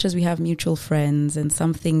 Because as much as we have mutual friends and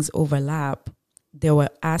some things overlap, there were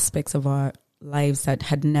aspects of our lives that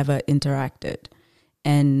had never interacted.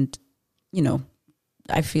 And, you know,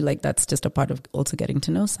 I feel like that's just a part of also getting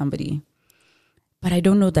to know somebody. But I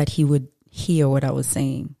don't know that he would hear what I was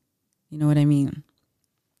saying. You know what I mean?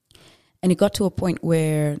 And it got to a point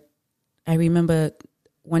where I remember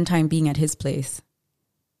one time being at his place.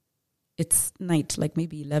 It's night, like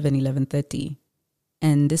maybe 11:30.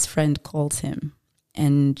 And this friend calls him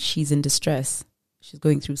and she's in distress. She's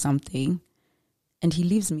going through something. And he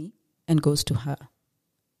leaves me and goes to her.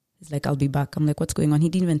 He's like, I'll be back. I'm like, what's going on? He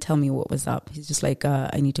didn't even tell me what was up. He's just like,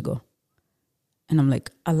 I need to go. And I'm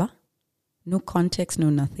like, Allah? No context, no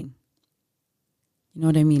nothing. You know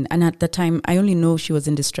what I mean? And at the time, I only know she was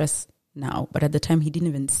in distress now. But at the time, he didn't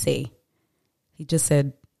even say. He just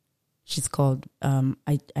said, she's called. I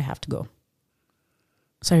have to go.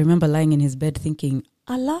 So I remember lying in his bed thinking,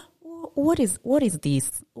 Allah, what is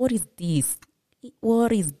this? What is this?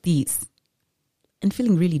 What is this? And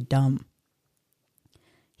feeling really dumb.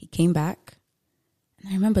 He came back. And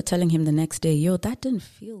I remember telling him the next day, yo, that didn't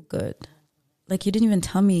feel good. Like, you didn't even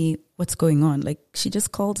tell me what's going on. Like, she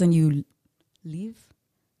just calls and you leave.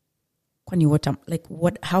 How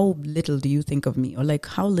little do you think of me? Or like,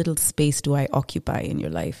 how little space do I occupy in your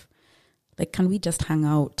life? Like, can we just hang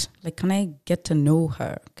out? Like, can I get to know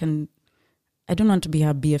her? I don't want to be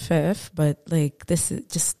her BFF, but like, this is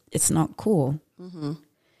just, it's not cool. Mm-hmm.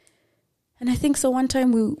 And I think so one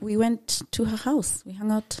time we went to her house. We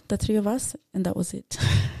hung out, the three of us, and that was it.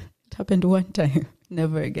 It happened one time,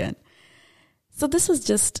 never again. So this was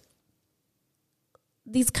just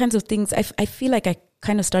these kinds of things. I feel like I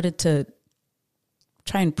kind of started to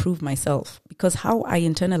try and prove myself, because how I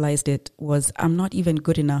internalized it was, I'm not even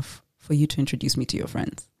good enough for you to introduce me to your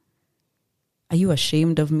friends. Are you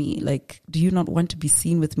ashamed of me? Like, do you not want to be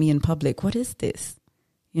seen with me in public? What is this?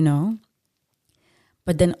 You know?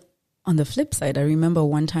 But then on the flip side, I remember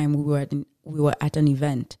one time we were at an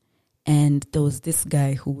event, and there was this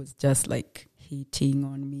guy who was just like hitting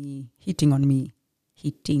on me.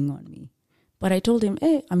 But I told him,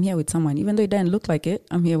 hey, I'm here with someone. Even though it didn't look like it,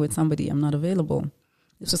 I'm here with somebody. I'm not available.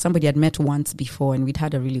 This was somebody I'd met once before, and we'd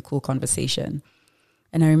had a really cool conversation.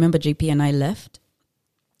 And I remember JP and I left,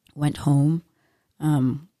 went home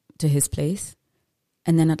to his place.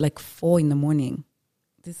 And then at like 4 a.m,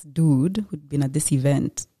 this dude who'd been at this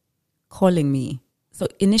event calling me. So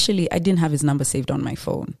initially, I didn't have his number saved on my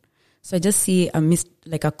phone. So I just see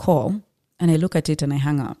a call, and I look at it and I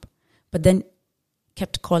hang up. But then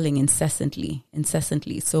kept calling incessantly.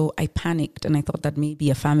 So I panicked, and I thought that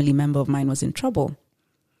maybe a family member of mine was in trouble.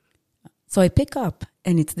 So I pick up,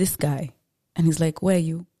 and it's this guy. And he's like, where are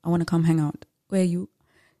you? I want to come hang out. Where are you?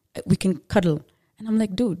 We can cuddle. And I'm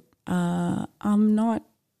like, dude, I'm not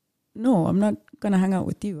going to hang out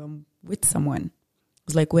with you. I'm with someone.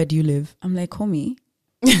 He's like, where do you live? I'm like, homie.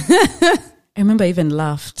 I remember I even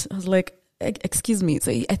laughed. I was like, excuse me.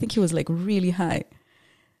 So I think he was like really high.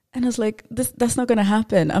 And I was like, that's not going to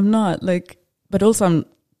happen. I'm not like, but also I'm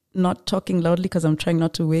not talking loudly because I'm trying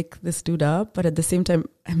not to wake this dude up. But at the same time,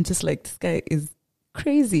 I'm just like, this guy is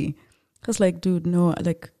crazy. I was like, dude, no,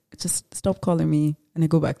 like, just stop calling me. And I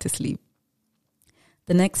go back to sleep.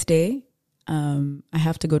 The next day, I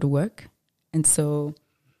have to go to work. And so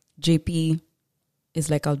JP is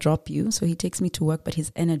like, I'll drop you. So he takes me to work, but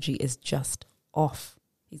his energy is just off.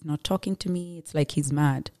 He's not talking to me. It's like he's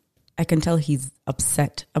mad. I can tell he's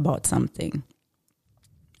upset about something.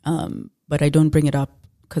 But I don't bring it up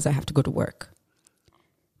because I have to go to work.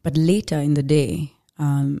 But later in the day,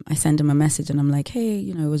 I send him a message and I'm like, hey,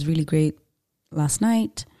 it was really great last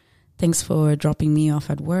night. Thanks for dropping me off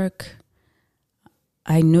at work.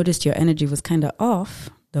 I noticed your energy was kind of off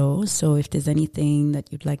though. So if there's anything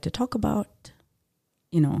that you'd like to talk about,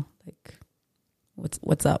 like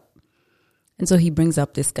what's up? And so he brings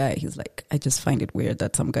up this guy. He's like, I just find it weird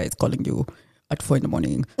that some guy is calling you at 4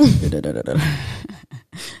 a.m.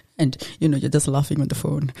 And, you're just laughing on the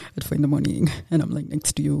phone at 4 a.m. And I'm like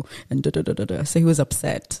next to you. And So he was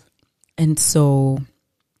upset. And so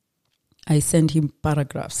I send him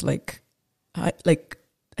paragraphs. I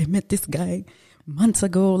met this guy months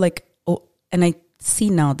ago. And I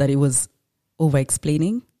see now that it was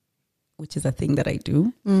over-explaining, which is a thing that I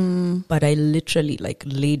do. But I literally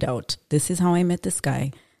laid out, this is how I met this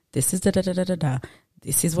guy. This is da-da-da-da-da-da.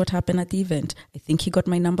 This is what happened at the event. I think he got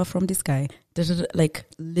my number from this guy.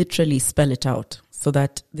 Literally spell it out so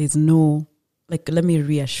that there's no, let me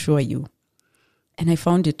reassure you. And I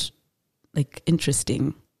found it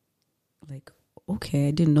interesting. Okay,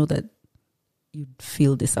 I didn't know that you'd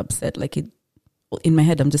feel this upset. In my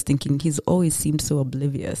head, I'm just thinking he's always seemed so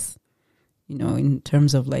oblivious, in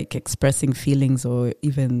terms of expressing feelings or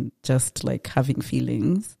even just having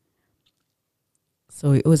feelings.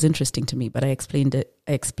 So it was interesting to me, but I explained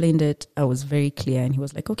it. I was very clear, and he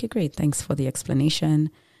was like, okay, great. Thanks for the explanation.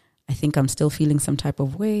 I think I'm still feeling some type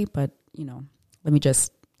of way, but, let me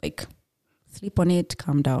just sleep on it,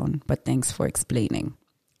 calm down. But thanks for explaining.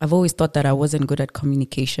 I've always thought that I wasn't good at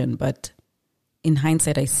communication, but in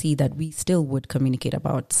hindsight, I see that we still would communicate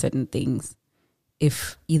about certain things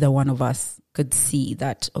if either one of us could see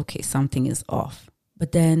that, okay, something is off.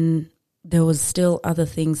 But then there was still other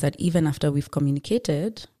things that even after we've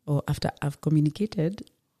communicated, or after I've communicated,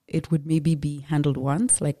 it would maybe be handled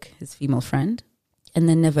once, like his female friend, and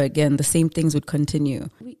then never again. The same things would continue.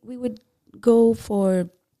 We would go for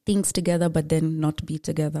things together, but then not be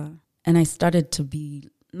together. And I started to be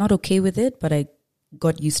not okay with it, but I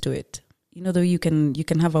got used to it. Though you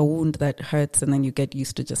can have a wound that hurts, and then you get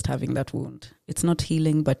used to just having that wound. It's not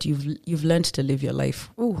healing, but you've learned to live your life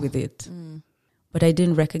with it. But I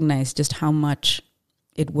didn't recognize just how much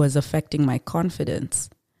it was affecting my confidence,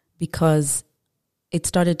 because it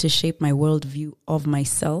started to shape my worldview of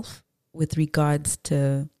myself with regards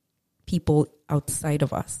to people outside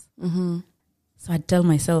of us. So I'd tell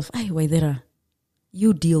myself, "Ay, Waithera,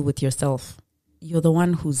 you deal with yourself. You're the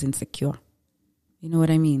one who's insecure." You know what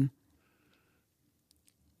I mean?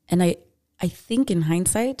 And I think in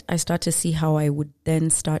hindsight, I start to see how I would then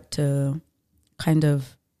start to kind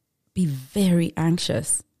of be very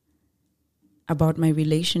anxious about my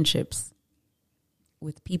relationships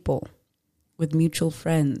with people, with mutual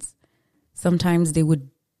friends, sometimes they would,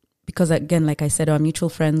 because again, like I said, our mutual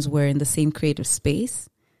friends were in the same creative space.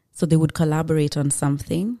 So they would collaborate on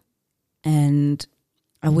something and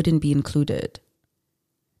I wouldn't be included.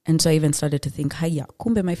 And so I even started to think, hiya,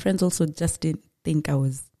 kumbe, my friends also just didn't think I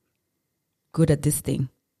was good at this thing.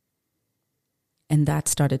 And that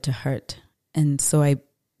started to hurt. And so I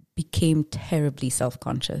became terribly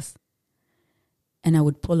self-conscious. And I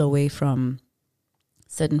would pull away from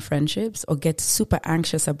certain friendships or get super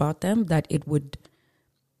anxious about them that it would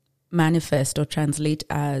manifest or translate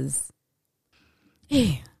as,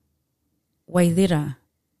 hey, Waithera,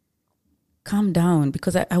 calm down.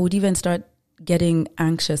 Because I would even start getting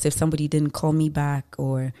anxious if somebody didn't call me back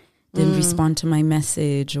or didn't respond to my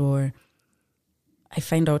message, or I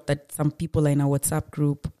find out that some people in a WhatsApp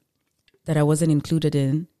group that I wasn't included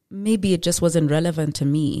in, maybe it just wasn't relevant to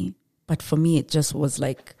me, but for me it just was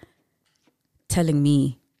like telling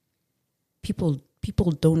me people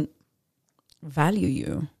don't value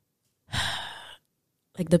you.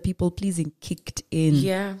 Like the people pleasing kicked in.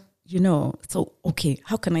 Yeah. You know, so okay,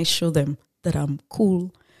 how can I show them that I'm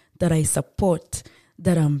cool, that I support,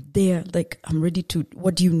 that I'm there, like I'm ready to,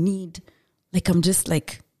 what do you need? Like I'm just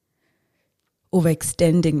like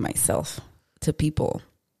overextending myself to people.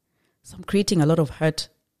 So I'm creating a lot of hurt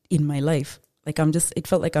in my life. Like it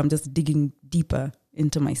felt like I'm just digging deeper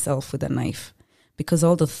into myself with a knife, because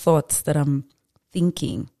all the thoughts that I'm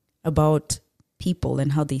thinking about people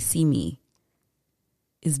and how they see me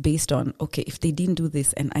is based on, okay, if they didn't do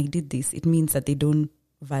this and I did this, it means that they don't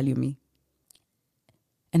value me.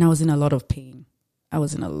 And I was in a lot of pain.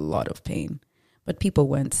 But people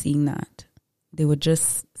weren't seeing that. They were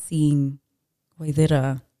just seeing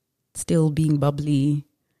Waithera still being bubbly,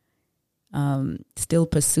 still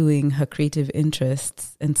pursuing her creative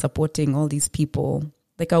interests and supporting all these people.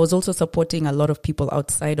 Like I was also supporting a lot of people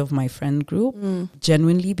outside of my friend group,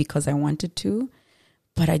 genuinely because I wanted to.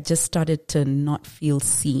 But I just started to not feel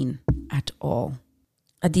seen at all.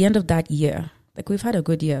 At the end of that year, like we've had a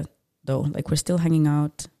good year though. Like we're still hanging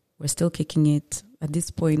out. We're still kicking it. At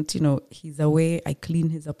this point, you know, he's away. I clean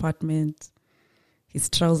his apartment. His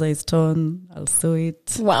trouser is torn. I'll sew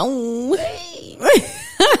it. Wow.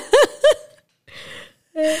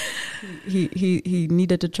 He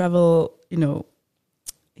needed to travel, you know.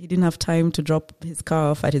 He didn't have time to drop his car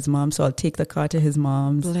off at his mom's, so I'll take the car to his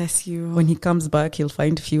mom's. Bless you. When he comes back, he'll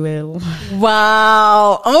find fuel.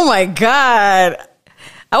 Wow. Oh my God.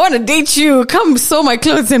 I want to date you. Come sew my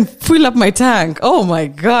clothes and fill up my tank. Oh my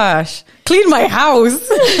gosh. Clean my house.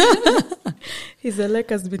 His elect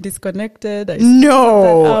has been disconnected.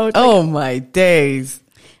 No. Oh my days.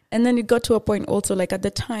 And then it got to a point also, like at the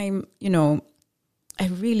time, you know, I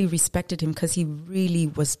really respected him because he really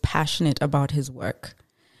was passionate about his work.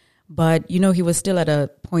 But, you know, he was still at a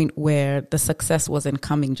point where the success wasn't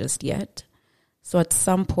coming just yet. So at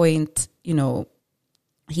some point, you know,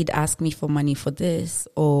 he'd ask me for money for this,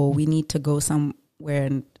 or we need to go somewhere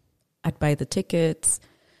and I'd buy the tickets.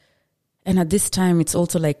 And at this time, it's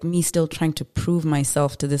also like me still trying to prove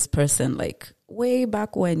myself to this person, like way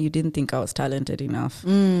back when you didn't think I was talented enough.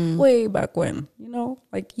 Way back when, you know,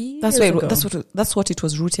 like years ago. That's what it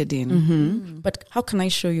was rooted in. Mm-hmm. But how can I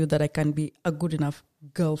show you that I can be a good enough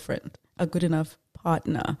girlfriend, a good enough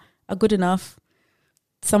partner, a good enough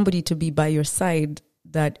somebody to be by your side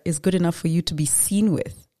that is good enough for you to be seen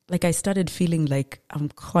with? Like I started feeling like I'm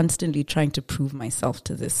constantly trying to prove myself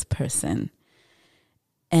to this person.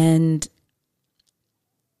 And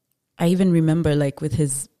I even remember like with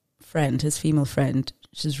his friend, his female friend,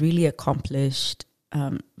 she's really accomplished,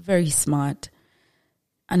 very smart,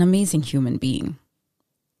 an amazing human being.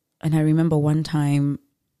 And I remember one time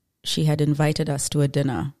she had invited us to a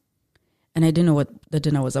dinner and I didn't know what the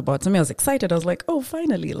dinner was about. So I was excited. I was like, oh,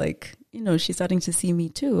 finally, like, you know, she's starting to see me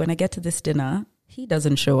too. And I get to this dinner. He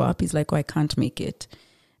doesn't show up. He's like, oh, I can't make it.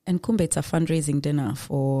 And kumbe, it's a fundraising dinner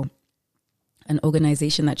for an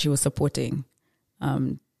organization that she was supporting,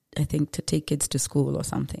 I think to take kids to school or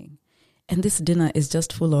something. And this dinner is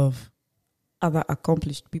just full of other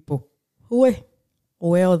accomplished people. Where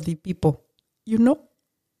are the people? You know?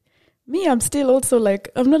 Me, I'm still also like,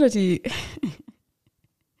 I'm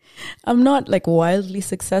not like wildly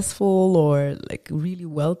successful or like really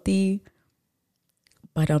wealthy,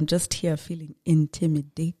 but I'm just here feeling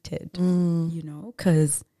intimidated, you know,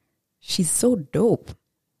 because she's so dope.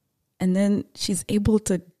 And then she's able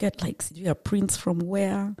to get like, a prince from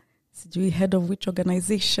where? Head of which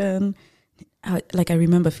organization? I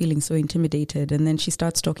remember feeling so intimidated. And then she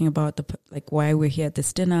starts talking about why we're here at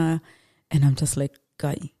this dinner. And I'm just like,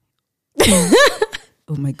 guy.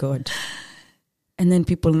 Oh my God. And then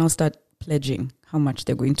people now start pledging how much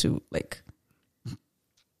they're going to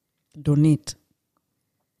donate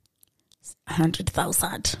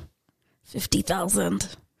 100,000,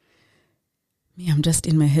 50,000. Me, I'm just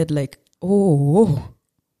in my head like, oh,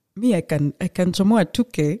 me, I can chamoa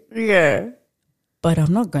 2K. Yeah. But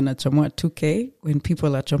I'm not going to chamoa 2K when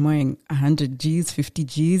people are chamoing 100 Gs, 50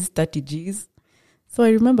 Gs, 30 Gs. So I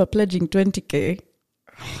remember pledging 20K.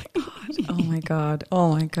 Oh my God.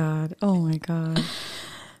 Oh my God. Oh my God.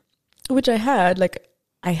 Which I had, like,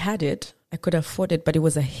 I had it. I could afford it, but it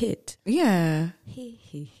was a hit. Yeah.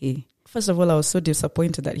 First of all, I was so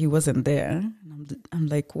disappointed that he wasn't there. I'm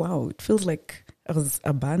like, wow, it feels like I was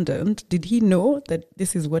abandoned. Did he know that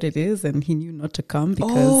this is what it is and he knew not to come?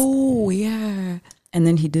 Because oh, yeah. And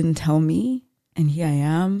then he didn't tell me, and here I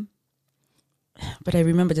am. But I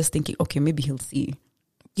remember just thinking, okay, maybe he'll see.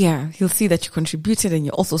 Yeah, he'll see that you contributed and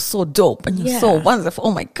you're also so dope and you're so wonderful.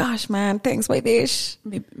 Oh my gosh, man. Thanks, Waithera.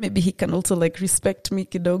 Maybe he can also like respect me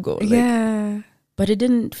kidogo. Like, yeah. But it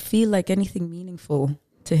didn't feel like anything meaningful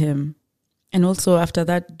to him. And also after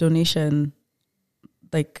that donation,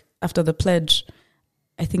 like after the pledge,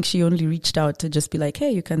 I think she only reached out to just be like,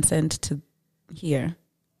 hey, you can send to here.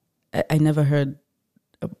 I never heard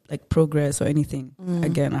like progress or anything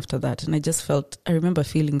again after that. And I remember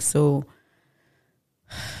feeling so,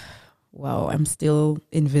 wow, I'm still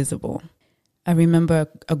invisible. I remember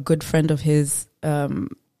a good friend of his who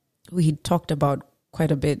he talked about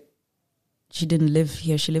quite a bit. She didn't live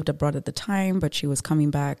here. She lived abroad at the time, but she was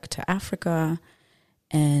coming back to Africa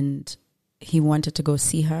and he wanted to go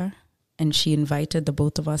see her. And she invited the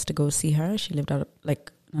both of us to go see her. She lived out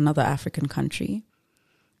like another African country.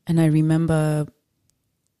 And I remember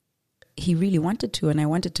he really wanted to, and I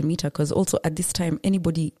wanted to meet her because also at this time,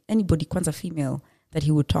 anybody kwanza female that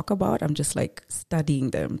he would talk about, I'm just like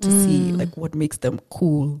studying them to see like what makes them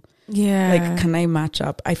cool. Yeah. Like, can I match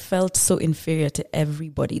up? I felt so inferior to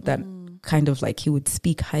everybody that kind of like he would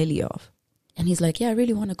speak highly of. And he's like, yeah, I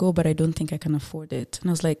really want to go, but I don't think I can afford it.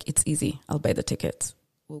 And I was like, it's easy. I'll buy the tickets.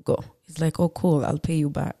 We'll go. He's like, oh, cool. I'll pay you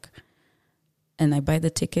back. And I buy the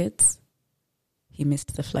tickets. He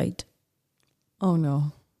missed the flight. Oh,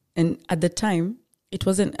 no. And at the time, it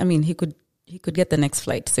wasn't, I mean, he could get the next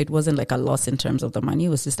flight. So it wasn't like a loss in terms of the money. It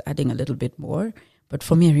was just adding a little bit more. But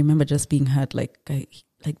for me, I remember just being hurt. Like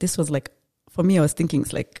this was like, for me, I was thinking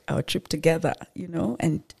it's like our trip together, you know,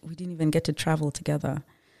 and we didn't even get to travel together.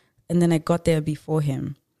 And then I got there before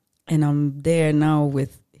him. And I'm there now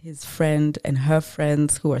with his friend and her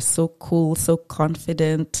friends who are so cool, so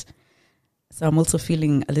confident. So I'm also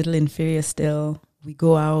feeling a little inferior still. We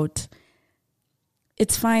go out.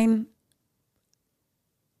 It's fine.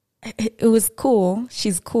 It was cool.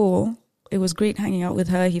 She's cool. It was great hanging out with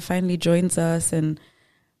her. He finally joins us. And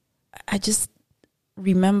I just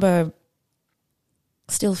remember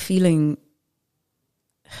still feeling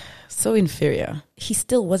so inferior. He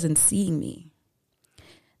still wasn't seeing me.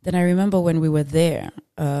 Then I remember when we were there,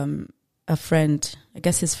 a friend, I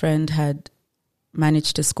guess his friend had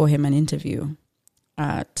managed to score him an interview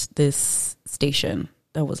at this station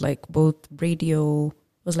that was like both radio,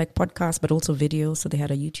 it was like podcast, but also video. So they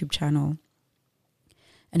had a YouTube channel.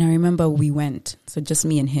 And I remember we went, so just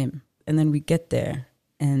me and him. And then we get there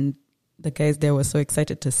and the guys there were so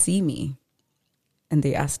excited to see me. And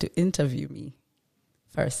they asked to interview me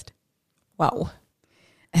first. Wow.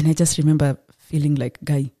 And I just remember feeling like,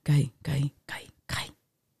 guy.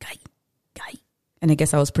 And I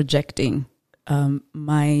guess I was projecting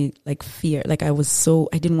my like fear. Like I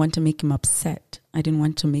didn't want to make him upset. I didn't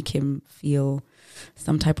want to make him feel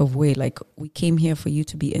some type of way. Like, we came here for you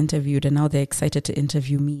to be interviewed and now they're excited to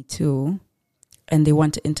interview me too. And they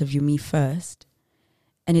want to interview me first.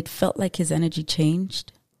 And it felt like his energy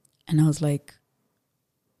changed. And I was like,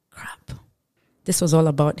 crap. This was all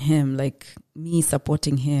about him, like me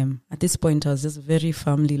supporting him. At this point, I was just very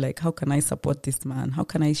firmly like, how can I support this man? How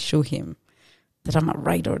can I show him that I'm a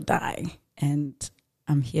ride or die? And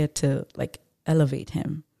I'm here to like elevate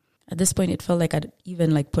him. At this point, it felt like I'd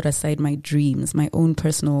even like put aside my dreams, my own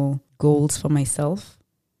personal goals for myself.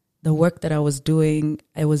 The work that I was doing,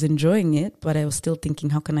 I was enjoying it, but I was still thinking,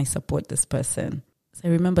 how can I support this person? So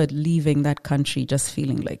I remember leaving that country just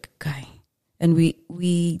feeling like, guy. And we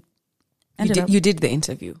You did the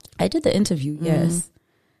interview? I did the interview, yes.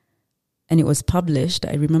 And it was published.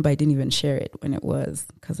 I remember I didn't even share it when it was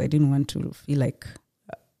because I didn't want to feel like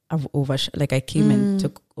I came and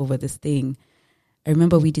took over this thing. I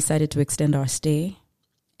remember we decided to extend our stay,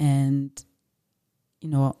 and you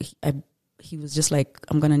know, he was just like,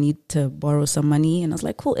 I'm gonna need to borrow some money, and I was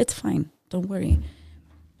like, cool, it's fine, don't worry.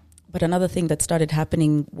 But another thing that started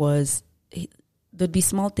happening was there'd be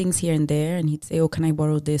small things here and there, and he'd say, oh, can I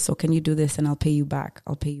borrow this, or can you do this, and I'll pay you back.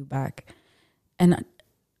 And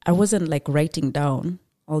I wasn't like writing down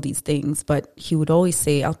all these things, but he would always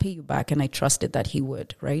say, I'll pay you back. And I trusted that he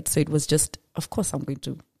would, right? So it was just, of course I'm going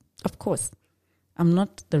to, of course. I'm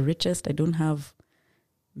not the richest. I don't have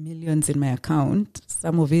millions in my account.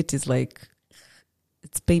 Some of it is like,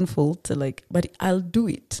 it's painful to like, but I'll do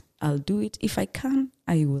it. I'll do it. If I can,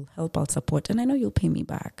 I will help, I'll support. And I know you'll pay me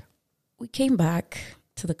back. We came back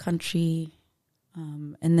to the country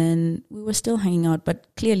and then we were still hanging out, but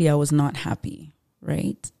clearly I was not happy,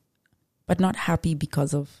 right? But not happy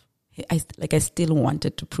because of, I still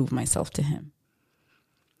wanted to prove myself to him.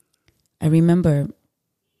 I remember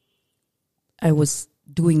I was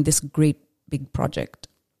doing this great big project.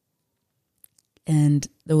 And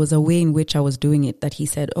there was a way in which I was doing it that he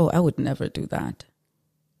said, oh, I would never do that.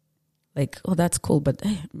 Like, oh, that's cool, but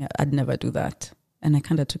I'd never do that. And I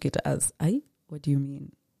kind of took it as, what do you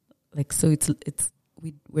mean? Like, so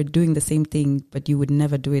we're doing the same thing, but you would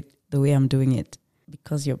never do it the way I'm doing it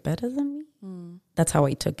because you're better than me. That's how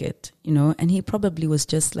I took it, you know? And he probably was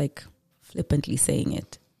just like flippantly saying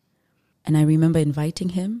it. And I remember inviting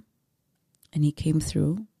him and he came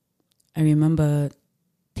through. I remember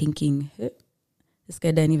thinking, this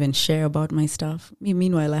guy didn't even share about my stuff.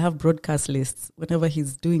 Meanwhile, I have broadcast lists whenever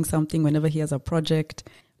he's doing something, whenever he has a project.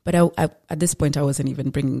 But I, at this point, I wasn't even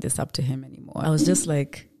bringing this up to him anymore. I was just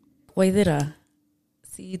like, Waithera,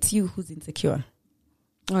 see, it's you who's insecure.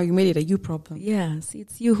 Oh, you made it a you problem. Yeah, see,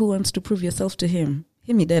 it's you who wants to prove yourself to him.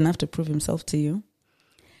 He didn't have to prove himself to you.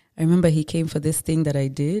 I remember he came for this thing that I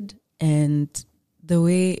did. And the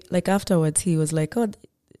way, like afterwards, he was like, oh,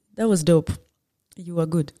 that was dope. You were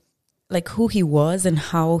good. Like who he was and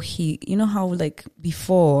how he, you know how like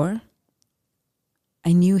before,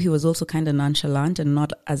 I knew he was also kind of nonchalant and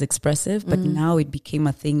not as expressive. But now it became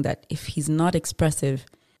a thing that if he's not expressive,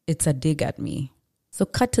 it's a dig at me. So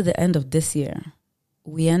cut to the end of this year.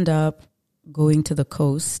 We end up going to the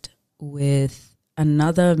coast with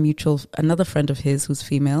another friend of his who's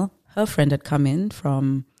female. Her friend had come in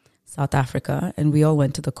from South Africa and we all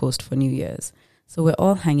went to the coast for New Year's. So we're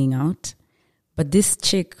all hanging out. But this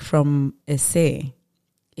chick from SA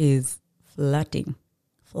is flirting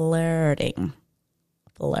with him.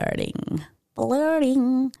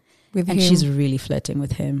 She's really flirting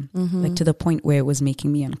with him, like to the point where it was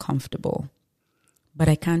making me uncomfortable. But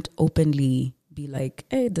I can't openly be like,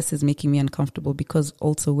 hey, this is making me uncomfortable because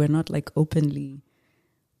also we're not like openly,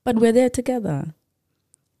 but we're there together.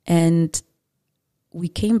 And we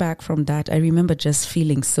came back from that. I remember just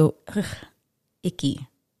feeling so icky.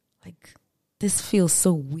 Like, this feels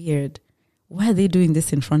so weird. Why are they doing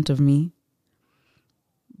this in front of me?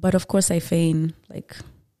 But of course I feign like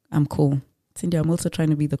I'm cool. Cindy, I'm also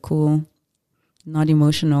trying to be the cool, not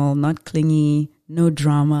emotional, not clingy, no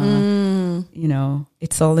drama. You know,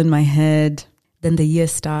 it's all in my head. Then the year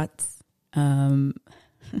starts. We're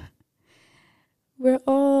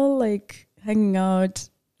all like hanging out.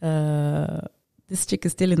 This chick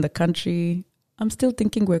is still in the country. I'm still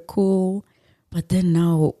thinking we're cool. But then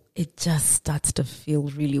now it just starts to feel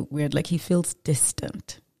really weird. Like he feels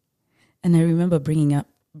distant. And I remember bringing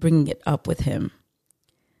it up with him.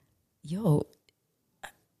 Yo,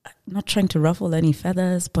 I'm not trying to ruffle any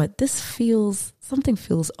feathers, but something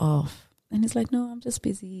feels off. And he's like, no, I'm just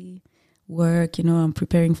busy. Work, you know, I'm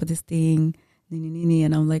preparing for this thing.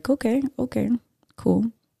 And I'm like, okay,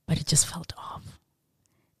 cool. But it just felt off.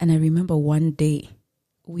 And I remember one day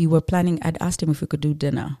we were planning, I'd asked him if we could do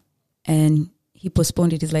dinner. And he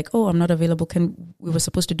postponed it. He's like, oh, I'm not available. We were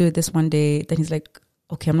supposed to do it this one day. Then he's like,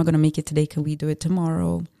 okay, I'm not going to make it today. Can we do it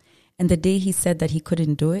tomorrow? And the day he said that he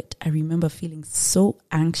couldn't do it, I remember feeling so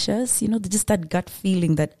anxious, you know, just that gut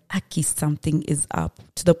feeling that something is up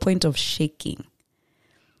to the point of shaking.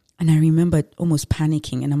 And I remember almost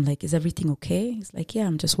panicking and I'm like, is everything okay? He's like, yeah,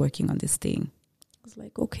 I'm just working on this thing. I was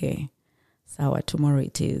like, okay, sawa, tomorrow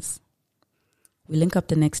it is. We link up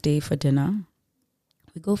the next day for dinner.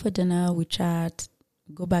 We go for dinner, we chat,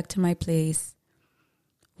 we go back to my place,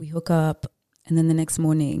 we hook up, and then the next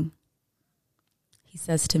morning, he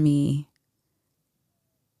says to me,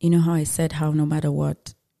 you know how I said how no matter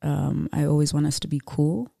what, I always want us to be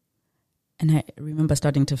cool? And I remember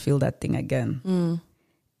starting to feel that thing again.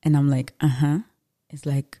 And I'm like, It's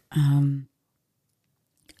like,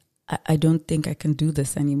 I don't think I can do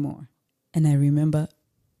this anymore. And I remember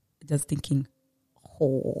just thinking,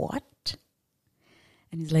 what?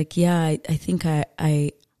 And he's like, yeah, I think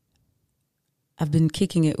I've been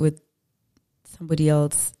kicking it with somebody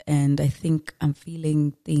else and I think I'm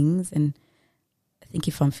feeling things. And I think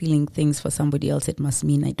if I'm feeling things for somebody else, it must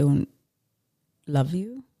mean I don't love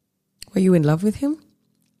you. Were you in love with him?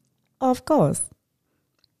 Of course.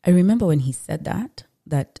 I remember when he said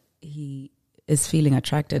that he is feeling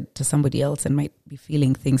attracted to somebody else and might be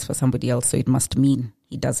feeling things for somebody else, so it must mean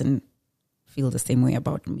he doesn't feel the same way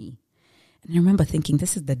about me. And I remember thinking,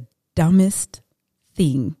 this is the dumbest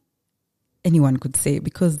thing anyone could say,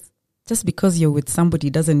 because just because you're with somebody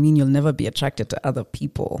doesn't mean you'll never be attracted to other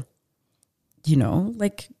people. You know,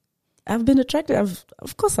 like, I've been attracted.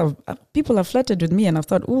 People have flirted with me and I've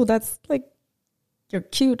thought, oh, that's like, you're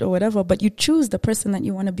cute or whatever, but you choose the person that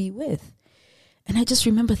you want to be with. And I just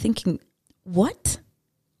remember thinking, what?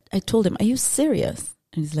 I told him, are you serious?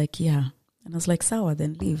 And he's like, yeah. And I was like, sawa,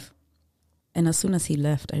 then leave. And as soon as he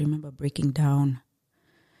left, I remember breaking down.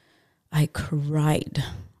 I cried.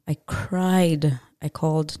 I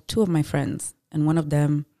called two of my friends, and one of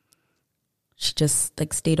them, she just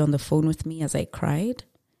like stayed on the phone with me as I cried.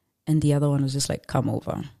 And the other one was just like, come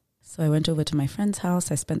over. So I went over to my friend's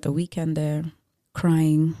house. I spent the weekend there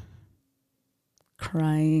crying.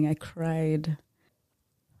 I cried.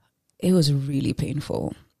 It was really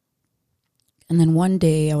painful. And then one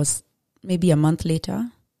day, maybe a month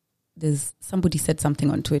later, somebody said something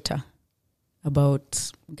on Twitter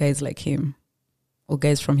about guys like him or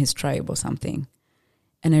guys from his tribe or something.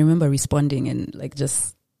 And I remember responding and like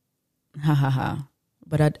just, ha ha ha.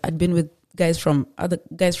 But I'd been with other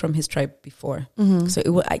guys from his tribe before. Mm-hmm. So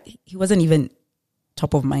he wasn't even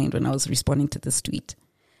top of mind when I was responding to this tweet.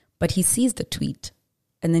 But he sees the tweet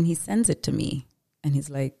and then he sends it to me. And he's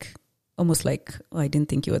like, almost like, oh, I didn't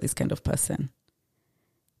think you were this kind of person.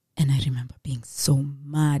 And I remember being so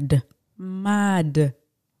mad.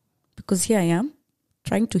 Because here I am,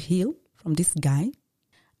 trying to heal from this guy.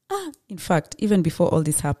 In fact, even before all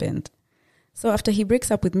this happened. So after he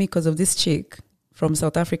breaks up with me because of this chick from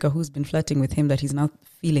South Africa who's been flirting with him that he's now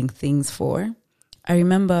feeling things for, I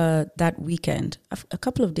remember that weekend, a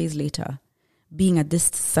couple of days later, being at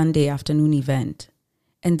this Sunday afternoon event.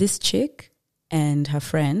 And this chick and her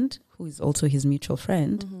friend, who is also his mutual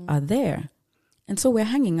friend, are there. And so we're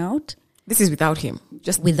hanging out. This is without him.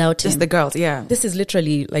 Just the girls, yeah. This is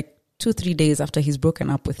literally like 2-3 days after he's broken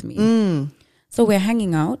up with me. So we're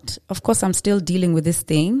hanging out. Of course, I'm still dealing with this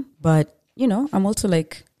thing, but, you know, I'm also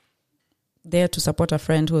like there to support a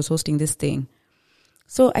friend who was hosting this thing.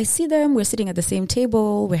 So I see them. We're sitting at the same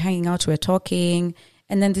table. We're hanging out. We're talking.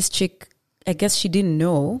 And then this chick, I guess she didn't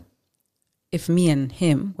know if me and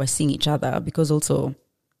him were seeing each other, because also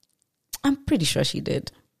I'm pretty sure she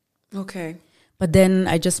did. Okay. But then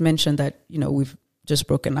I just mentioned that, you know, we've just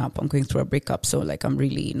broken up. I'm going through a breakup. So like, I'm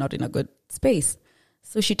really not in a good space.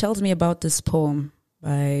 So she tells me about this poem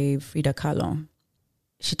by Frida Kahlo.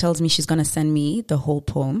 She tells me she's going to send me the whole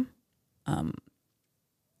poem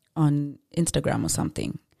on Instagram or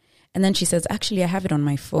something. And then she says, actually, I have it on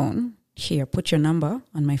my phone. Here, put your number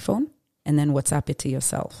on my phone and then WhatsApp it to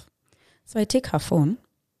yourself. So I take her phone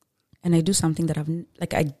and I do something that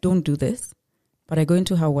I don't do this, but I go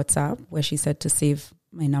into her WhatsApp where she said to save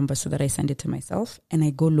my number so that I send it to myself, and I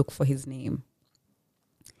go look for his name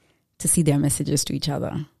to see their messages to each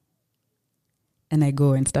other. And I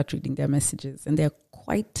go and start reading their messages, and they're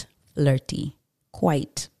quite flirty.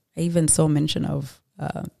 Quite. I even saw mention of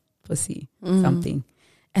pussy, something.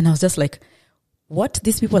 And I was just like, what?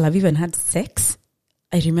 These people have even had sex?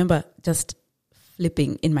 I remember just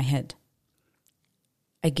flipping in my head.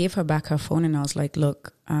 I gave her back her phone and I was like,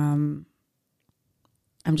 look, I'm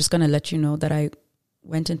just going to let you know that I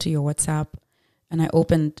went into your WhatsApp and I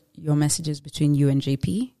opened your messages between you and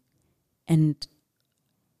JP, and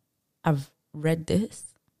I've read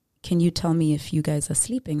this. Can you tell me if you guys are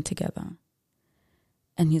sleeping together?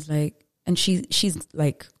 And he's like, and she's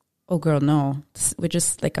like, oh girl, no, we're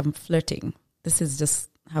just like, I'm flirting. This is just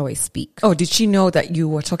how I speak. Oh, did she know that you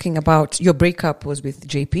were talking about your breakup was with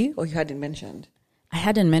JP, or you hadn't mentioned? I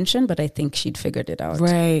hadn't mentioned, but I think she'd figured it out.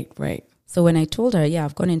 Right. So when I told her, yeah,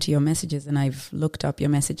 I've gone into your messages and I've looked up your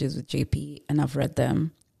messages with JP and I've read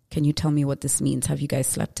them. Can you tell me what this means? Have you guys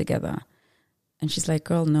slept together? And she's like,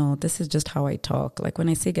 girl, no, this is just how I talk. Like when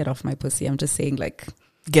I say get off my pussy, I'm just saying like,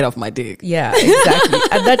 get off my dick. Yeah, exactly.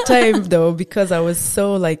 At that time though, because I was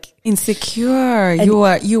so like insecure, you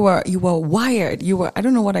were wired. You were, I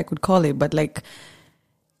don't know what I could call it, but like,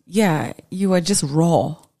 yeah, you were just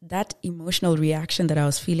raw. That emotional reaction that I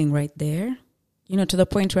was feeling right there, you know, to the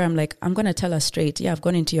point where I'm like, I'm going to tell her straight. Yeah, I've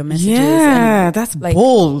gone into your messages. Yeah, and that's like,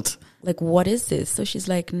 bold. Like, what is this? So she's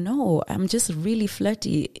like, no, I'm just really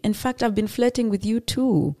flirty. In fact, I've been flirting with you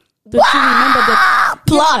too. Don't you remember that?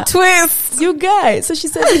 Plot twist. You guys. So she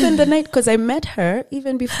said even the night, because I met her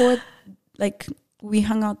even before, like, we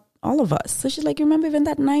hung out, all of us. So she's like, you remember even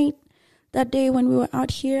that night, that day when we were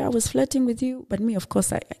out here, I was flirting with you. But me, of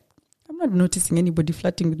course, I'm not noticing anybody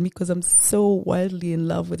flirting with me because I'm so wildly in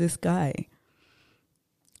love with this guy.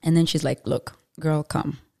 And then she's like, look, girl,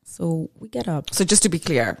 come. So we get up. So just to be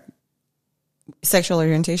clear, sexual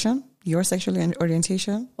orientation? Your sexual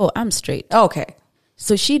orientation? Oh, I'm straight. Oh, okay.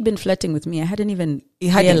 So she'd been flirting with me. I hadn't even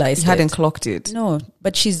realized You hadn't clocked it. No,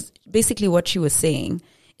 but she's basically what she was saying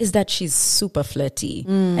is that she's super flirty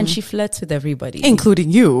and she flirts with everybody. Including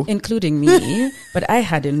you. Including me. But I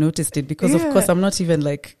hadn't noticed it because, of course, I'm not even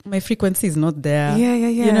like, my frequency is not there. Yeah.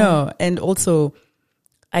 You know, and also,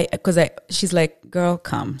 she's like, girl,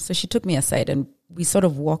 come. So she took me aside and we sort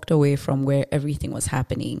of walked away from where everything was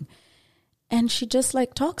happening. And she just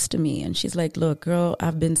like talks to me and she's like, look, girl,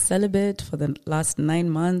 I've been celibate for the last 9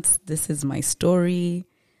 months. This is my story.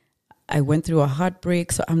 I went through a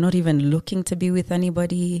heartbreak, so I'm not even looking to be with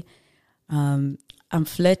anybody. I'm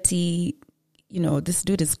flirty. You know, this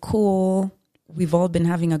dude is cool. We've all been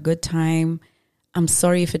having a good time. I'm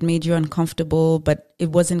sorry if it made you uncomfortable, but it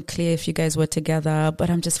wasn't clear if you guys were together, but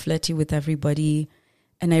I'm just flirty with everybody.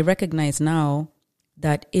 And I recognize now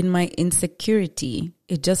that in my insecurity,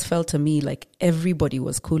 it just felt to me like everybody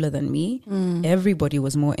was cooler than me. Everybody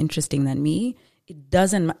was more interesting than me. It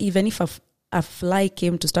doesn't, even if a fly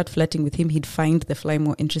came to start flirting with him, he'd find the fly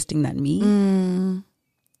more interesting than me.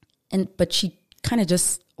 But she kind of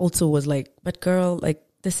just also was like, but girl, like,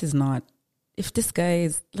 this is not, if this guy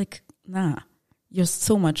is like, nah, you're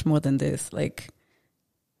so much more than this. Like,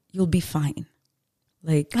 you'll be fine.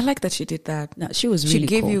 Like, I like that she did that. No, she was really She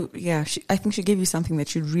gave cool. you, I think she gave you something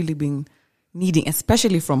that you'd really been needing,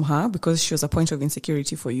 especially from her, because she was a point of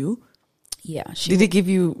insecurity for you. Yeah.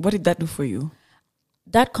 What did that do for you?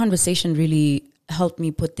 That conversation really helped me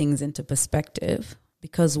put things into perspective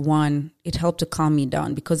because one, it helped to calm me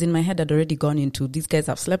down because in my head I'd already gone into these guys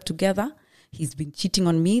have slept together. He's been cheating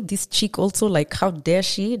on me. This chick also, like, how dare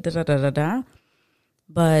she?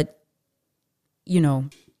 But, you know,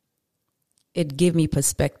 it gave me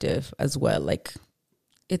perspective as well. Like,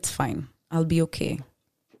 it's fine. I'll be okay.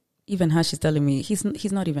 Even her, she's telling me he's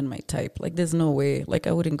not even my type. Like, there's no way. Like,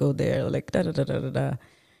 I wouldn't go there. Like,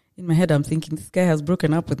 In my head, I'm thinking this guy has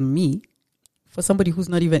broken up with me for somebody who's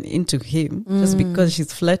not even into him just because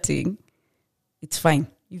she's flirting. It's fine.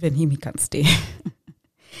 Even him, he can't stay.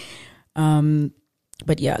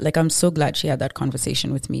 But yeah, like, I'm so glad she had that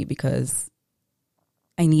conversation with me because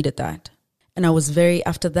I needed that. And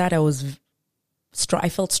after that, I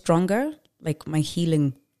felt stronger, like my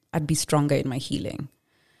healing, I'd be stronger in my healing.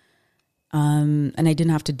 And I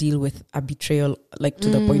didn't have to deal with a betrayal, like to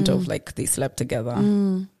the point of like they slept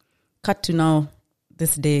together. Cut to now,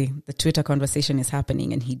 this day, the Twitter conversation is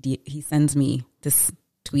happening and he sends me this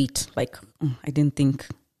tweet like, I didn't think,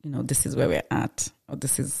 this is where we're at, or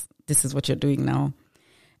this is what you're doing now.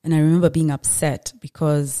 And I remember being upset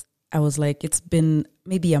because I was like, it's been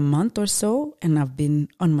maybe a month or so and I've been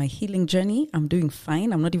on my healing journey. I'm doing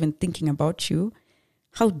fine. I'm not even thinking about you.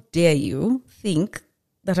 How dare you think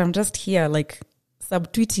that I'm just here like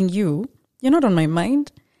subtweeting you? You're not on my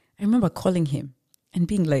mind. I remember calling him and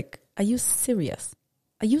being like, are you serious?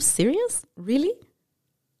 Are you serious? Really?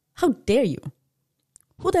 How dare you?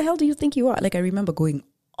 Who the hell do you think you are? Like, I remember going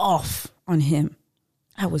off on him.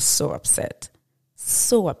 I was so upset.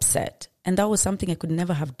 So upset. And that was something I could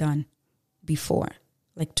never have done before.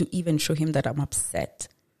 Like, to even show him that I'm upset.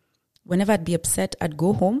 Whenever I'd be upset, I'd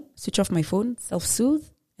go home, switch off my phone, self-soothe.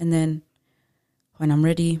 And then when I'm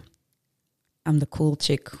ready, I'm the cool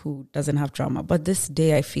chick who doesn't have drama. But this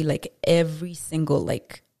day, I feel like every single,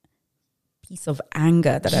 like, piece of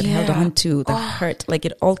anger that I'd held on to, the hurt, like,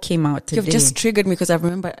 it all came out today. You've just triggered me because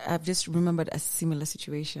I've just remembered a similar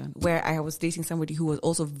situation where I was dating somebody who was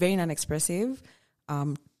also very non-expressive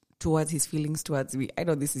towards his feelings towards me. I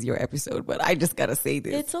know this is your episode, but I just gotta say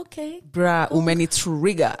this. It's okay. Bruh, umeni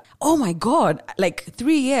trigger. Oh my God. Like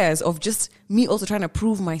 3 years of just me also trying to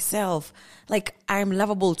prove myself. Like, I'm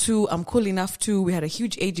lovable too. I'm cool enough too. We had a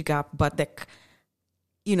huge age gap, but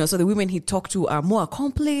so the women he talked to are more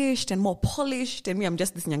accomplished and more polished, and me, I'm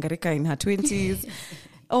just this nyangarika in her 20s.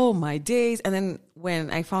 Oh my days. And then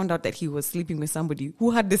when I found out that he was sleeping with somebody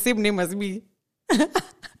who had the same name as me,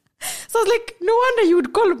 so I was like, no wonder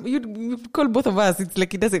you'd call both of us. It's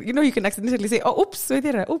like, he doesn't, you can accidentally say, oh, oops,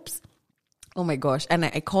 Waithera, oops. Oh my gosh. And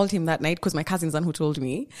I called him that night because my cousin's one who told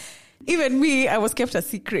me. Even me, I was kept a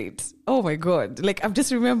secret. Oh my God. Like, I've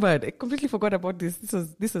just remembered. I completely forgot about this.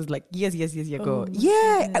 This was like years ago.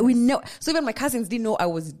 We know. So even my cousins didn't know I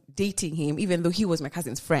was dating him, even though he was my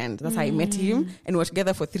cousin's friend. That's how I met him. And we were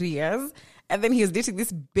together for 3 years. And then he was dating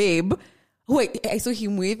this babe who I saw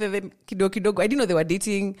him with, and then kidogo. I didn't know they were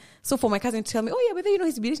dating. So for my cousin to tell me, oh yeah, but then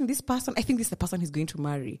he's dating this person. I think this is the person he's going to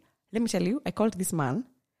marry. Let me tell you, I called this man.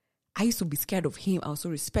 I used to be scared of him. I was so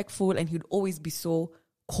respectful, and he'd always be so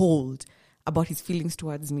cold about his feelings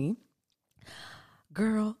towards me.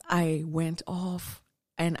 Girl, I went off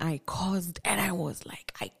and I caused, and I was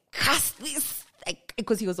like, I cursed this, like,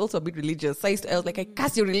 because he was also a bit religious. So I was like, I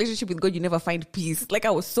cursed your relationship with God, you never find peace. Like,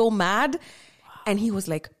 I was so mad. And he was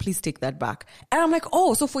like, please take that back. And I'm like,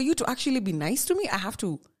 oh, so for you to actually be nice to me, I have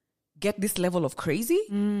to get this level of crazy?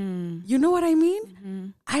 You know what I mean? Mm-hmm.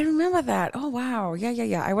 I remember that. Oh, wow.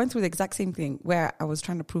 Yeah. I went through the exact same thing where I was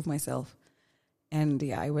trying to prove myself. And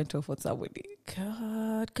yeah, I went off with somebody.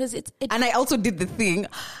 God, because it's... And I also did the thing.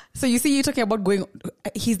 So you see, you're talking about going...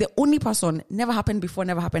 He's the only person, never happened before,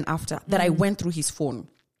 never happened after, that I went through his phone.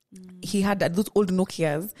 He had those old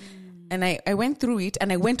Nokias. And I went through it,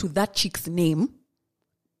 and I went to that chick's name,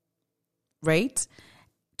 right?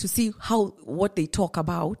 To see what they talk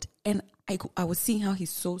about. And I was seeing how he's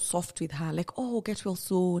so soft with her. Like, oh, get well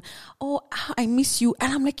soon. Oh, I miss you.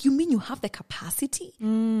 And I'm like, you mean you have the capacity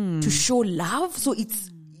to show love? So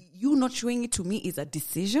it's you not showing it to me is a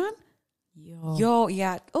decision? Yo,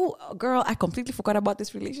 yeah. Oh, girl, I completely forgot about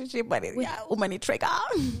this relationship. But woman, trigger.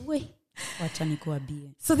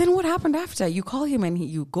 So then what happened after? You call him and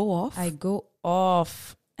you go off? I go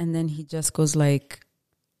off. And then he just goes like,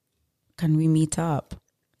 can we meet up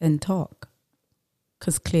and talk?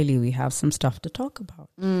 Because clearly we have some stuff to talk about.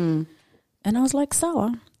 And I was like,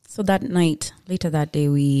 sour. So that night, later that day,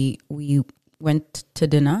 we went to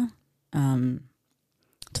dinner to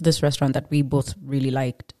this restaurant that we both really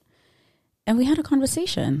liked. And we had a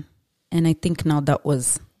conversation. And I think now that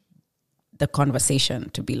was the conversation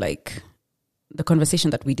to be like, the conversation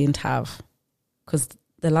that we didn't have. Because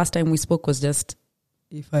the last time we spoke was just,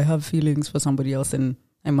 if I have feelings for somebody else, and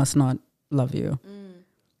I must not love you.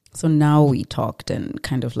 So now we talked and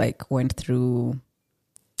kind of like went through,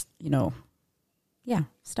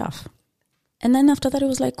 stuff. And then after that, it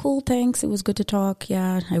was like, cool, thanks. It was good to talk.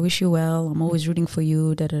 Yeah, I wish you well. I'm always rooting for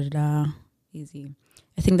you. Easy.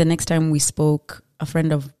 I think the next time we spoke, a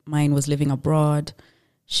friend of mine was living abroad.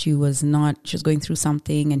 She was going through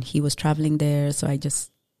something and he was traveling there. So I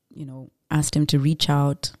just, asked him to reach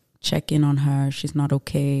out, check in on her. She's not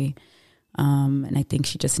okay. And I think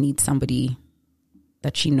she just needs somebody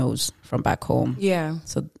that she knows from back home. Yeah.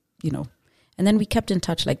 So, and then we kept in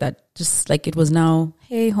touch like that. Just like it was now,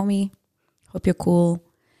 hey, homie, hope you're cool.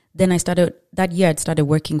 Then I'd started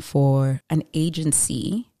working for an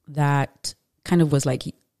agency that kind of was like,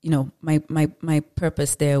 my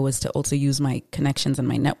purpose there was to also use my connections and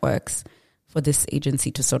my networks for this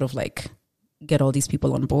agency to sort of like get all these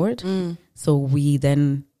people on board. So we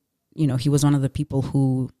then, he was one of the people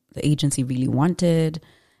who the agency really wanted.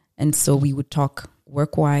 And so we would talk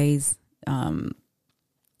work-wise.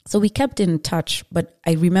 So we kept in touch, but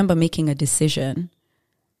I remember making a decision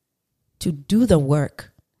to do the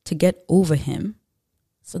work to get over him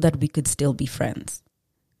so that we could still be friends.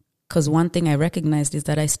 Because one thing I recognized is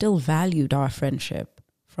that I still valued our friendship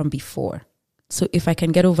from before. So if I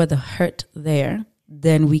can get over the hurt there,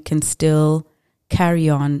 then we can still carry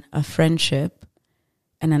on a friendship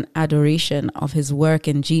and an adoration of his work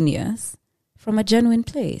and genius from a genuine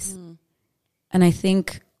place. And I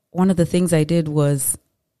think one of the things I did was,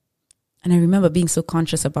 and I remember being so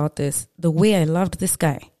conscious about this, the way I loved this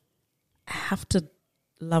guy, I have to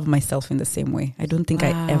love myself in the same way. I don't think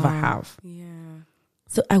I ever have. Yeah.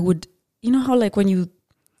 So I would, how like when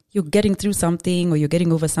you're getting through something or you're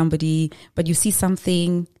getting over somebody, but you see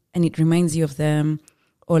something and it reminds you of them.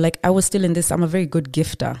 Or like I was still in this, I'm a very good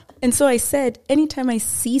gifter. And so I said, anytime I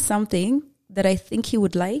see something that I think he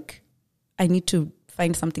would like, I need to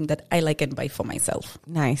find something that I like and buy for myself.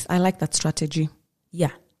 Nice. I like that strategy.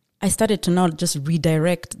 Yeah. I started to not just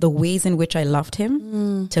redirect the ways in which I loved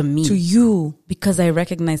him to me. To you. Because I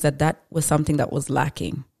recognized that was something that was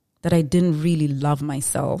lacking. That I didn't really love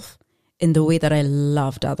myself in the way that I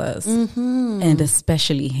loved others. And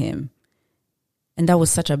especially him. And that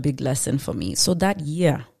was such a big lesson for me. So that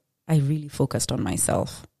year, I really focused on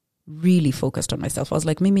myself. I was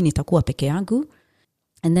like, mimi nitakuwa peke yangu.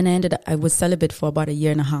 And then I was celibate for about a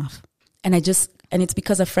year and a half. And it's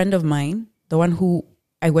because a friend of mine, the one who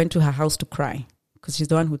I went to her house to cry, because she's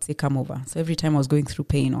the one who'd say, come over. So every time I was going through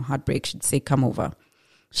pain or heartbreak, she'd say, come over.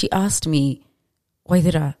 She asked me,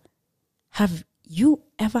 Waithera, have you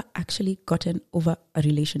ever actually gotten over a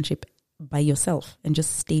relationship by yourself and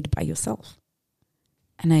just stayed by yourself?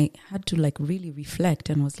 And I had to like really reflect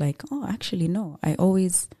and was like, oh, actually, no. I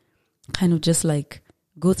always kind of just like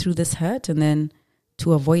go through this hurt and then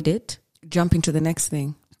to avoid it, jump into the next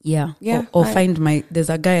thing. Yeah. Or there's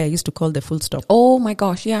a guy I used to call the full stop. Oh my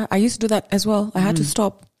gosh. Yeah. I used to do that as well. I had to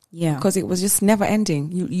stop. Yeah. Because it was just never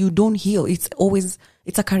ending. You don't heal. It's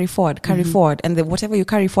a carry forward. And whatever you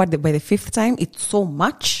carry forward by the fifth time, it's so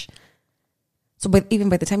much. So, but even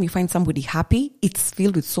by the time you find somebody happy, it's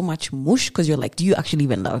filled with so much mush because you're like, do you actually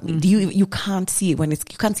even love me? You can't see it when you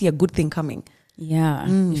can't see a good thing coming. Yeah.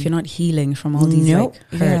 If you're not healing from all these like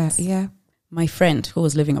hurts. Yeah. My friend who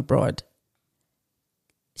was living abroad,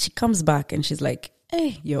 she comes back and she's like,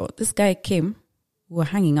 hey, yo, this guy came. We were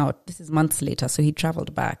hanging out. This is months later. So he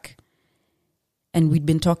traveled back. And we'd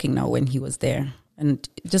been talking now when he was there. And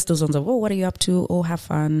just those ones of, oh, what are you up to? Oh, have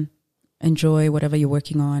fun. Enjoy whatever you're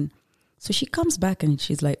working on. So she comes back and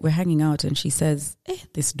she's like, we're hanging out. And she says, hey,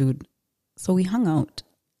 this dude. So we hung out.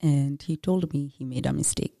 And he told me he made a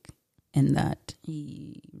mistake. And that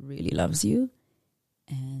he really loves you.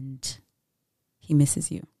 And he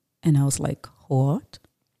misses you. And I was like, what?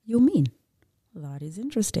 You mean? That is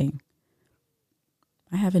interesting.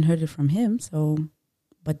 I haven't heard it from him, so,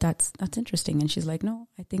 but that's interesting. And she's like, no,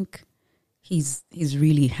 I think he's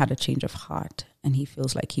really had a change of heart and he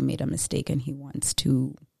feels like he made a mistake and he wants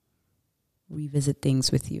to revisit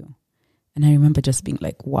things with you. And I remember just being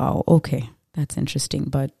like, wow, okay, that's interesting,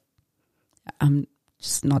 but I'm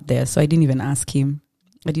just not there. So I didn't even ask him.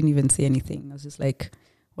 I didn't even say anything. I was just like,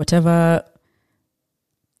 whatever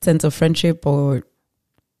sense of friendship or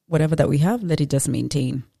whatever that we have, let it just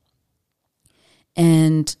maintain.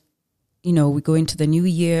 And, you know, we go into the new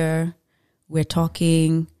year, we're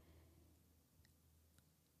talking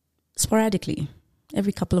sporadically,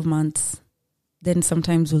 every couple of months. Then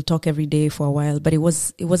sometimes we'll talk every day for a while, but it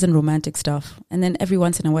wasn't romantic stuff. And then every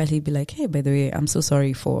once in a while he'd be like, hey, by the way, I'm so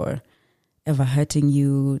sorry for ever hurting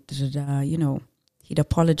you. You know, he'd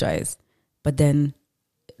apologize, but then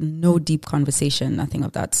no deep conversation, nothing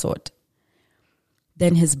of that sort.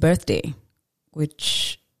 Then his birthday,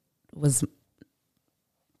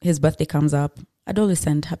 his birthday comes up. I'd always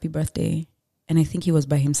send happy birthday. And I think he was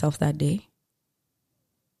by himself that day.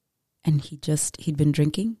 And he'd been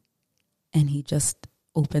drinking. And he just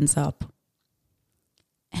opens up.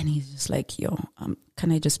 And he's just like, yo,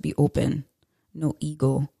 can I just be open? No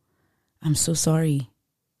ego. I'm so sorry.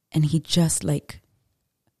 And he just like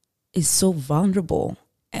is so vulnerable.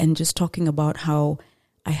 And just talking about how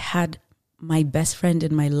I had my best friend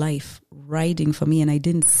in my life riding for me and I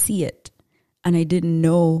didn't see it. And I didn't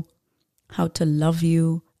know how to love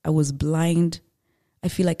you. I was blind. I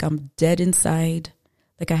feel like I'm dead inside.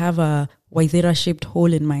 Like I have a Waithera shaped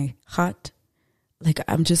hole in my heart. Like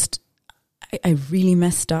I really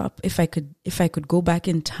messed up. If I could go back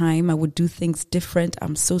in time, I would do things different.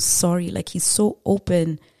 I'm so sorry. Like he's so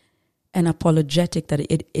open and apologetic that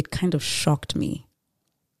it kind of shocked me.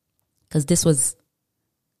 Because this was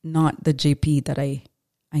not the JP that I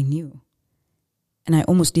knew. And I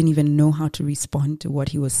almost didn't even know how to respond to what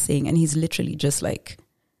he was saying. And he's literally just like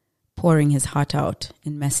pouring his heart out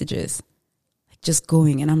in messages, like just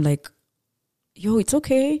going. And I'm like, yo, it's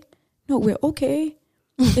okay. No, we're okay.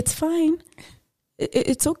 It's fine.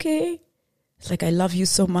 It's okay. It's like, I love you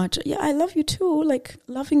so much. Yeah, I love you too. Like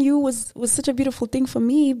loving you was such a beautiful thing for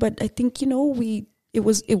me. But I think, you know, it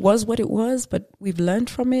was what it was, but we've learned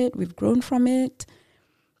from it. We've grown from it.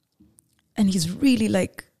 And he's really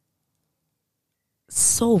like,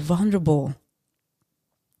 so vulnerable.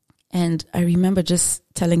 And I remember just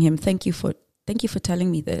telling him, thank you for telling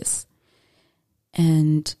me this.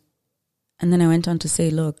 And then I went on to say,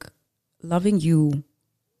 look, loving you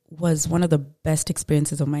was one of the best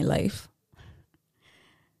experiences of my life,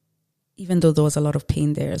 even though there was a lot of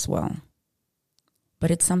pain there as well. But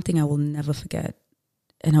it's something I will never forget.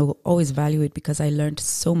 And I will always value it because I learned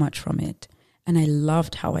so much from it. And I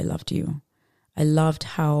loved how I loved you. I loved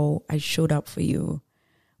how I showed up for you,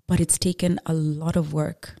 but it's taken a lot of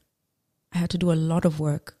work. I had to do a lot of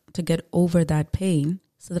work to get over that pain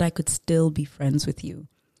so that I could still be friends with you.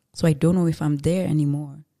 So I don't know if I'm there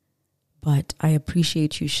anymore, but I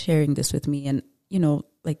appreciate you sharing this with me. And, you know,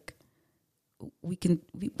 like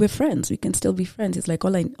we're friends. We can still be friends. It's like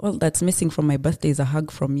all that's missing from my birthday is a hug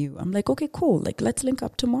from you. I'm like, okay, cool. Like, let's link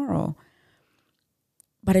up tomorrow.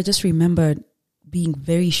 But I just remembered being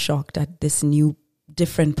very shocked at this new,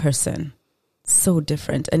 different person, so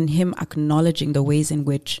different, and him acknowledging the ways in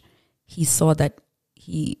which he saw that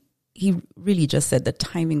he really just said the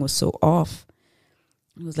timing was so off.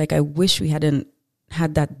 It was like, I wish we hadn't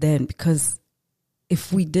had that then, because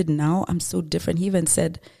if we did now, I'm so different. He even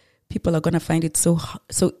said people are going to find it so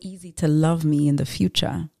easy to love me in the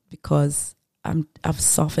future because I've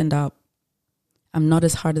softened up. I'm not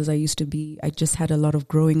as hard as I used to be. I just had a lot of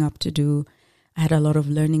growing up to do. I had a lot of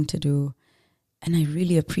learning to do, and I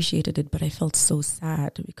really appreciated it, but I felt so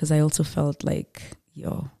sad because I also felt like,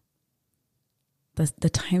 yo, the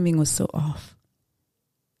timing was so off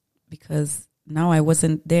because now I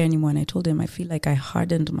wasn't there anymore. And I told him, I feel like I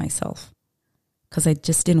hardened myself because I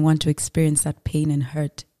just didn't want to experience that pain and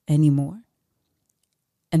hurt anymore,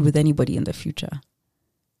 and with anybody in the future.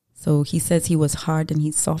 So he says he was hard and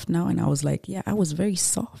he's soft now. And I was like, yeah, I was very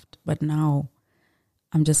soft, but now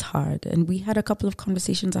I'm just hard. And we had a couple of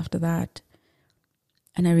conversations after that.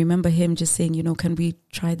 And I remember him just saying, you know, can we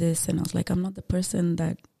try this? And I was like, I'm not the person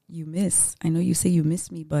that you miss. I know you say you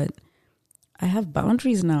miss me, but I have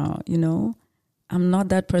boundaries now, you know. I'm not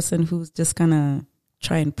that person who's just gonna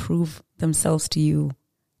try and prove themselves to you.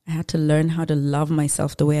 I had to learn how to love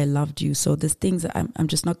myself the way I loved you. So there's things that I'm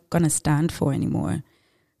just not gonna stand for anymore.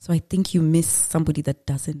 So I think you miss somebody that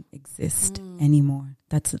doesn't exist anymore.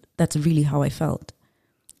 That's really how I felt.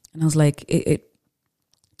 And I was like,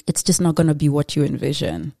 it's just not going to be what you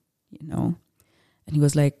envision, you know? And he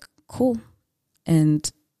was like, cool.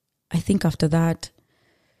 And I think after that,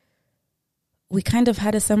 we kind of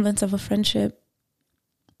had a semblance of a friendship,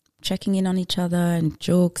 checking in on each other and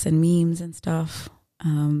jokes and memes and stuff.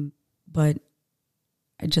 But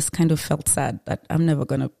I just kind of felt sad that I'm never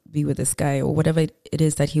going to be with this guy, or whatever it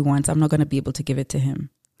is that he wants. I'm not going to be able to give it to him.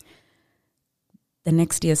 The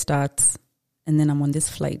next year starts, and then I'm on this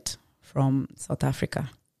flight from South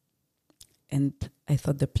Africa. And I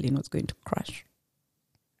thought the plane was going to crash.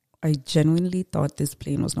 I genuinely thought this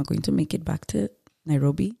plane was not going to make it back to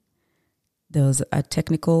Nairobi. There was a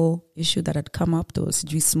technical issue that had come up. There was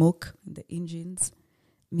smoke in the engines.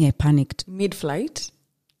 I panicked. Mid-flight?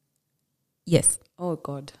 Yes. Oh,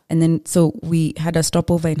 God. And then, so we had a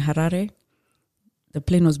stopover in Harare. The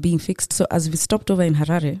plane was being fixed. So as we stopped over in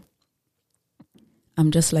Harare,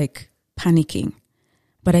 I'm just like panicking.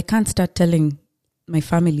 But I can't start telling my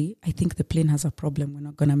family, I think the plane has a problem. We're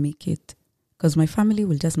not going to make it. Because my family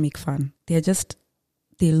will just make fun.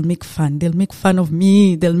 They'll make fun. They'll make fun of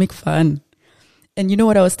me. They'll make fun. And you know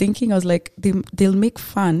what I was thinking? I was like, they'll make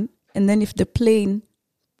fun. And then if the plane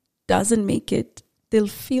doesn't make it, they'll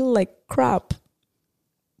feel like crap.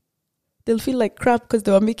 They'll feel like crap because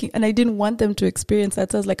they were making, and I didn't want them to experience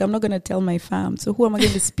that. So I was like, I'm not going to tell my fam. So who am I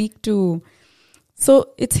going to speak to?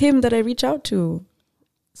 So it's him that I reach out to.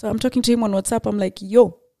 So I'm talking to him on WhatsApp. I'm like,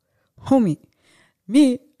 yo, homie,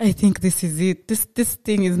 I think this is it. This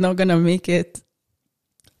thing is not going to make it.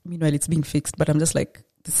 Meanwhile, it's being fixed. But I'm just like,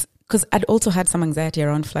 this, because I'd also had some anxiety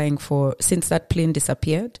around flying since that plane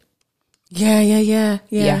disappeared. Yeah.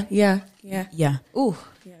 Ooh.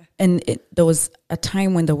 Yeah. And there was a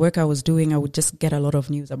time when the work I was doing, I would just get a lot of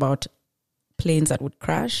news about planes that would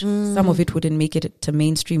crash. Some of it wouldn't make it to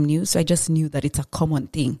mainstream news. So I just knew that it's a common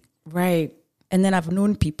thing. Right. And then I've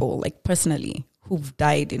known people, like personally, who've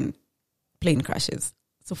died in plane crashes.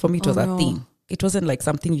 So for me, it was a thing. It wasn't like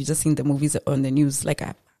something you just see in the movies or on the news, like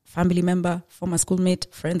a family member, former schoolmate,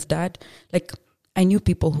 friend's dad. Like I knew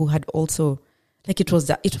people who had also, like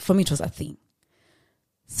for me, it was a thing.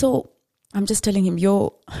 So I'm just telling him,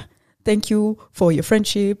 yo, thank you for your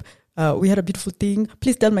friendship. We had a beautiful thing.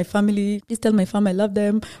 Please tell my family. Please tell my fam I love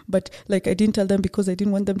them. But like I didn't tell them because I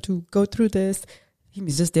didn't want them to go through this.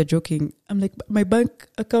 He's just there joking. I'm like, my bank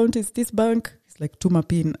account is this bank. He's like, Tuma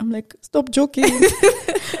pin. I'm like, stop joking.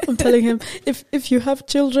 I'm telling him, if you have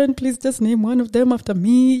children, please just name one of them after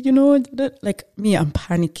me. You know, like me, I'm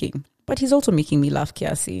panicking. But he's also making me laugh,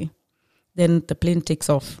 Kiasi. Then the plane takes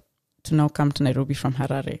off to now come to Nairobi from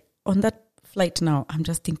Harare. On that flight now, I'm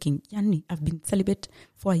just thinking, Yanni, I've been celibate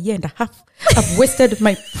for 1.5 years. I've wasted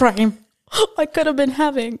my prime. I could have been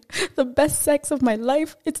having the best sex of my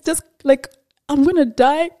life. It's just like, I'm going to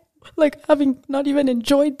die, like having not even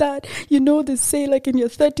enjoyed that. You know, they say like in your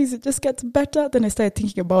 30s, it just gets better. Then I started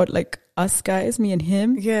thinking about like us guys, me and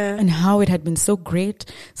him. Yeah. And how it had been so great.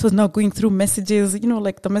 So now going through messages, you know,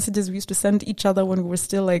 like the messages we used to send each other when we were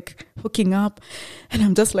still like hooking up. And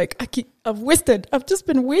I'm just like, I've just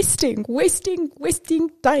been wasting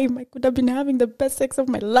time. I could have been having the best sex of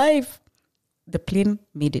my life. The plane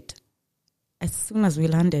made it. As soon as we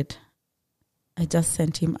landed, I just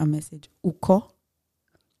sent him a message. Uko.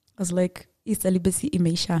 I was like, is celibacy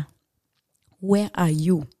imeisha? Where are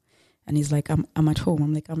you? And he's like, I'm at home.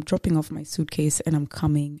 I'm like, I'm dropping off my suitcase and I'm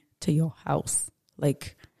coming to your house.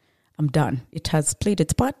 Like, I'm done. It has played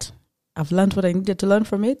its part. I've learned what I needed to learn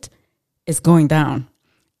from it. It's going down.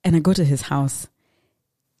 And I go to his house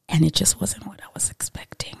and it just wasn't what I was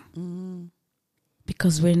expecting.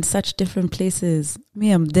 Because we're in such different places.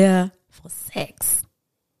 Me, I'm there for sex.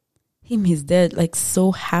 He's there like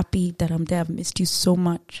so happy that I'm there. I've missed you so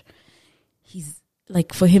much. He's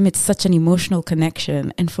like, for him, it's such an emotional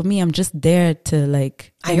connection. And for me, I'm just there to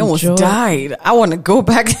like, I almost died. I want to go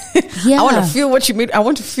back. Yeah. I want to feel what you made. I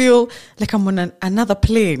want to feel like I'm on another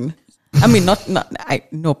plane. I mean,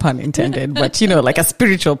 no pun intended, but like a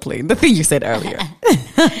spiritual plane. The thing you said earlier.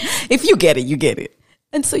 If you get it, you get it.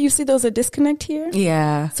 And so you see there's a disconnect here?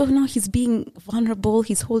 Yeah. So now he's being vulnerable.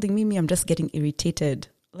 He's holding me. I'm just getting irritated.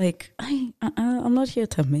 Like, I'm not here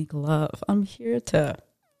to make love. I'm here to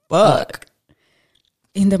fuck.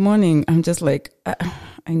 In the morning, I'm just like,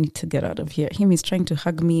 I need to get out of here. He's trying to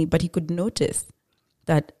hug me, but he could notice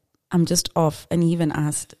that I'm just off. And he even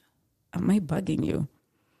asked, am I bugging you?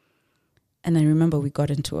 And I remember we got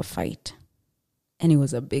into a fight. And it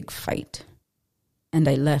was a big fight. And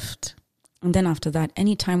I left. And then after that,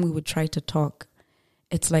 anytime we would try to talk,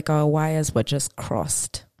 it's like our wires were just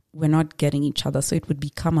crossed. We're not getting each other. So it would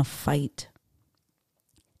become a fight.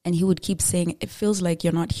 And he would keep saying, it feels like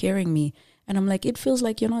you're not hearing me. And I'm like, it feels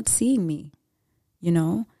like you're not seeing me,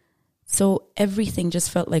 So everything just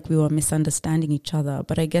felt like we were misunderstanding each other.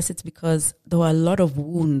 But I guess it's because there were a lot of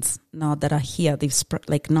wounds now that are here.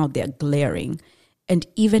 Now they're glaring. And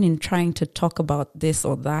even in trying to talk about this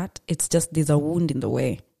or that, it's just there's a wound in the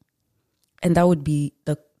way. And that would be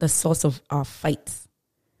the source of our fights,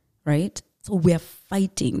 right? So we're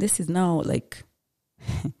fighting. This is now like,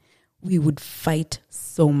 we would fight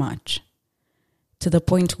so much to the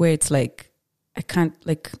point where it's like, I can't,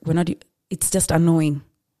 like, it's just annoying.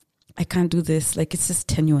 I can't do this. Like, it's just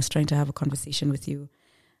tenuous trying to have a conversation with you.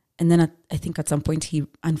 And then I think at some point he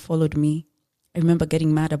unfollowed me. I remember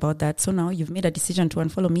getting mad about that. So now you've made a decision to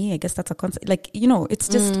unfollow me. I guess that's a concept. Like, it's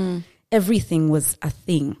just everything was a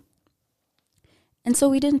thing. And so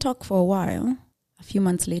we didn't talk for a while. A few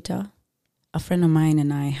months later, a friend of mine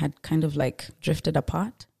and I had kind of like drifted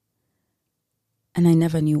apart. And I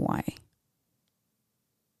never knew why.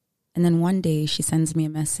 And then one day she sends me a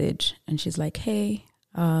message and she's like, hey,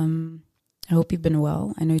 I hope you've been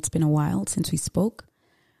well. I know it's been a while since we spoke,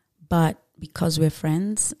 but because we're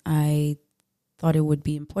friends, I thought it would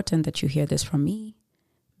be important that you hear this from me.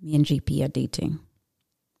 Me and JP are dating.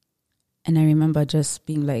 And I remember just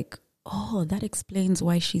being like, oh, that explains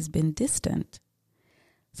why she's been distant.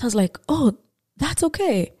 So I was like, oh, that's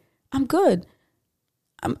okay. I'm good.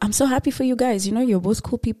 I'm so happy for you guys. You're both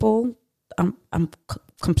cool people. I'm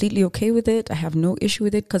completely okay with it. I have no issue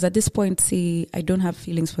with it because at this point, see, I don't have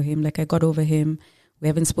feelings for him. Like, I got over him. We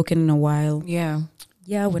haven't spoken in a while. Yeah,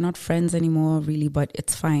 we're not friends anymore, really, but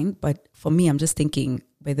it's fine. But for me, I'm just thinking,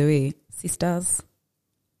 by the way, sisters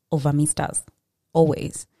over misters,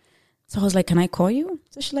 always. So I was like, can I call you?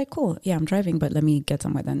 So she's like, cool. Yeah, I'm driving, but let me get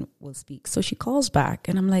somewhere, then we'll speak. So she calls back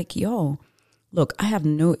and I'm like, yo, look, I have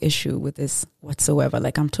no issue with this whatsoever.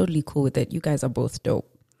 Like, I'm totally cool with it. You guys are both dope.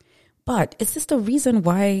 But is this the reason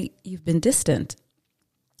why you've been distant?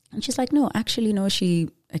 And she's like, no, actually, no. She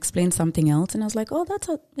explained something else. And I was like, oh, that's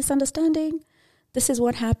a misunderstanding. This is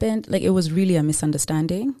what happened. Like, it was really a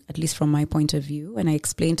misunderstanding, at least from my point of view. And I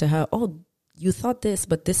explained to her, oh, you thought this,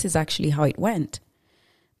 but this is actually how it went.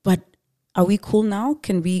 But are we cool now?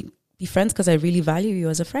 Can we be friends? Because I really value you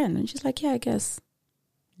as a friend. And she's like, yeah, I guess.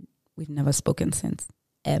 We've never spoken since.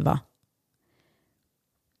 Ever.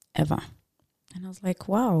 And I was like,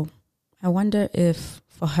 wow. I wonder if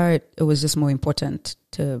for her it was just more important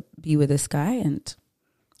to be with this guy and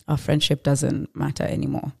our friendship doesn't matter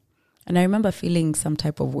anymore. And I remember feeling some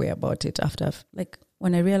type of way about it after, like,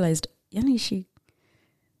 when I realized,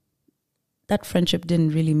 that friendship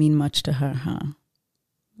didn't really mean much to her, huh?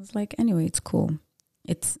 I was like, anyway, it's cool.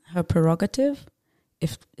 It's her prerogative.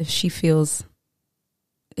 If she feels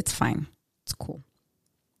it's fine, it's cool.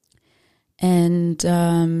 And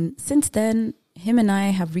since then, him and I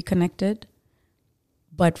have reconnected,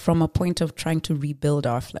 but from a point of trying to rebuild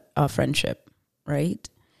our friendship, right?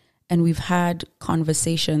 And we've had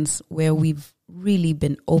conversations where we've really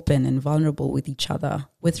been open and vulnerable with each other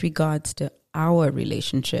with regards to our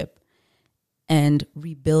relationship and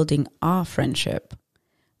rebuilding our friendship,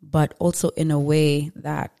 but also in a way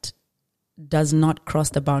that does not cross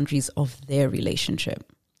the boundaries of their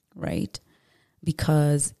relationship, right?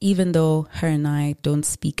 Because even though her and I don't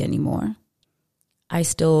speak anymore, I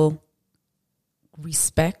still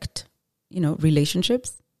respect,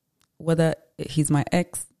 relationships, whether he's my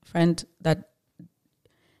ex-friend, that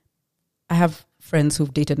I have friends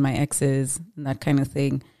who've dated my exes and that kind of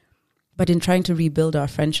thing. But in trying to rebuild our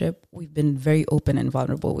friendship, we've been very open and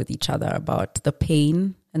vulnerable with each other about the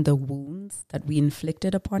pain and the wounds that we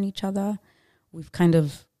inflicted upon each other. We've kind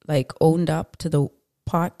of like owned up to the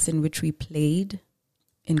parts in which we played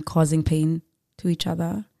in causing pain to each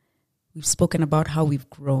other. We've spoken about how we've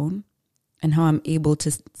grown and how I'm able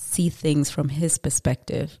to see things from his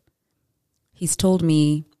perspective. He's told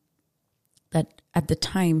me that at the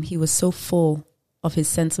time he was so full of his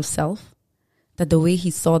sense of self that the way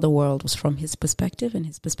he saw the world was from his perspective and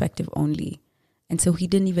his perspective only. And so he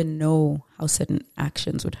didn't even know how certain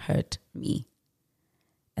actions would hurt me.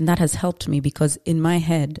 And that has helped me because in my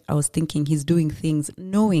head, I was thinking he's doing things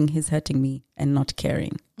knowing he's hurting me and not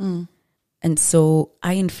caring. And so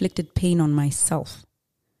I inflicted pain on myself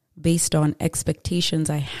based on expectations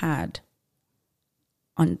I had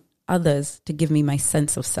on others to give me my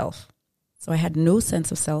sense of self. So I had no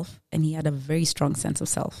sense of self, and he had a very strong sense of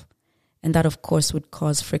self. And that, of course, would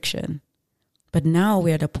cause friction. But now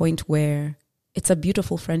we're at a point where it's a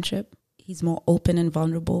beautiful friendship. He's more open and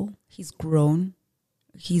vulnerable. He's grown.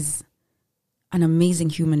 He's an amazing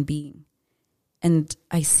human being. And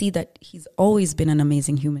I see that he's always been an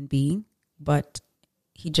amazing human being, but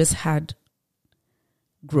he just had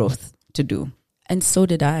growth to do. And so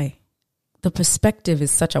did I. The perspective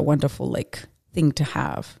is such a wonderful thing to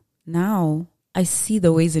have. Now I see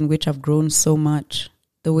the ways in which I've grown so much,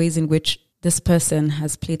 the ways in which this person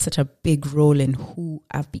has played such a big role in who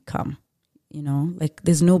I've become. You know,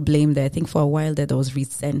 there's no blame there. I think for a while there was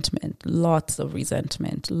resentment, lots of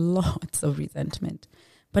resentment.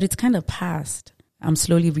 But it's kind of past. I'm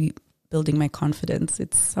slowly rebuilding my confidence.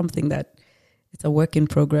 It's something that it's a work in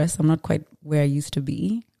progress. I'm not quite where I used to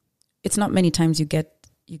be. It's not many times you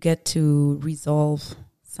get to resolve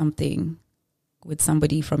something with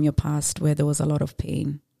somebody from your past where there was a lot of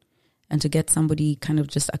pain, and to get somebody kind of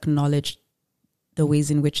just acknowledge the ways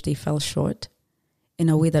in which they fell short in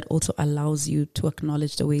a way that also allows you to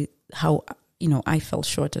acknowledge the way how, I fell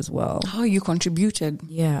short as well. How you contributed.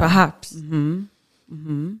 Yeah. Perhaps. And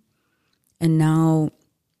now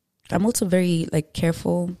I'm also very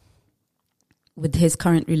careful with his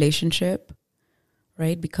current relationship,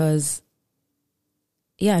 right? Because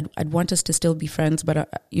I'd want us to still be friends, but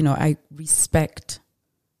I respect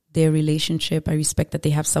their relationship. I respect that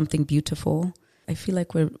they have something beautiful. I feel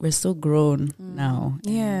like we're so grown now.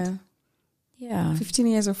 Yeah. Yeah. 15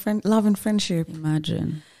 years of love and friendship.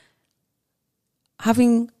 Imagine.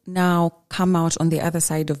 Having now come out on the other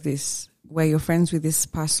side of this, where you're friends with this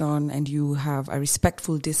person and you have a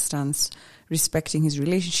respectful distance, respecting his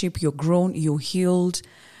relationship, you're grown, you're healed.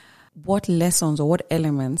 What lessons or what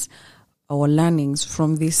elements or learnings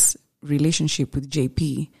from this relationship with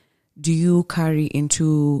JP do you carry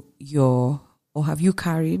into or have you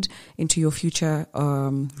carried into your future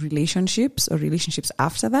relationships or relationships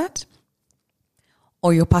after that?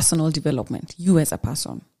 Or your personal development, you as a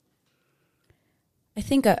person? I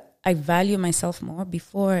think I value myself more.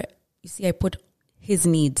 Before, I put his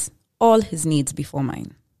needs, all his needs before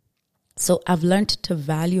mine. So I've learned to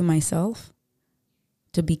value myself,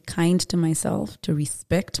 to be kind to myself, to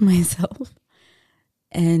respect myself,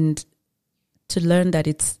 and to learn that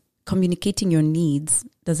it's communicating your needs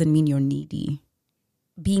doesn't mean you're needy.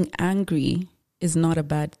 Being angry is not a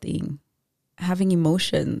bad thing. Having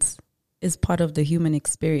emotions is part of the human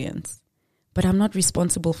experience. But I'm not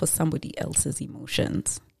responsible for somebody else's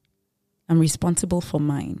emotions. I'm responsible for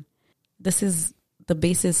mine. This is the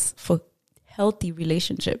basis for healthy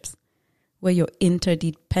relationships, where you're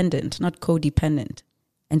interdependent, not codependent.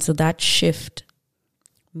 And so that shift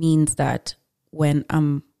means that when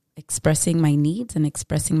I'm expressing my needs and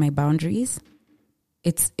expressing my boundaries,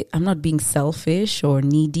 I'm not being selfish or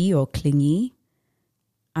needy or clingy.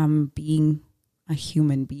 I'm being a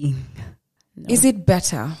human being. No. Is it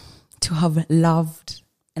better to have loved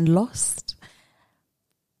and lost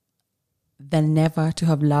than never to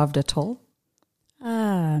have loved at all?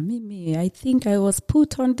 Mimi, I think I was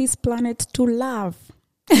put on this planet to love.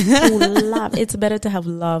 To love. It's better to have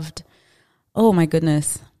loved. Oh my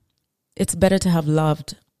goodness. It's better to have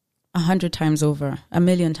loved 100 times over,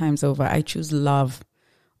 1,000,000 times over. I choose love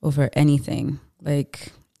over anything.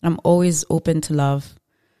 I'm always open to love.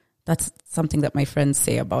 That's something that my friends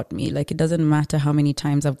say about me. It doesn't matter how many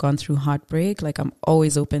times I've gone through heartbreak. I'm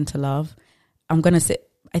always open to love. I'm going to say,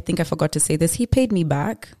 I think I forgot to say this. He paid me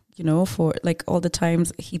back, for all the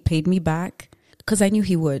times he paid me back, because I knew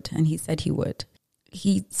he would, and he said he would.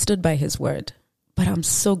 He stood by his word. But I'm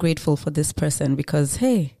so grateful for this person because,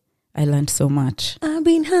 hey, I learned so much. I've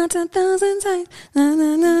been hurt 1,000 times,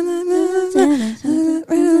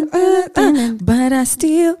 but I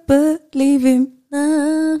still believe in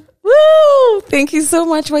love. Woo! Thank you so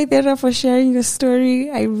much, Waithera, for sharing your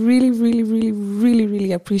story. I really, really, really, really,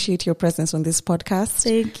 really appreciate your presence on this podcast.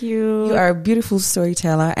 Thank you. You are a beautiful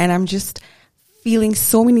storyteller, and I'm just feeling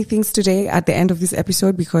so many things today at the end of this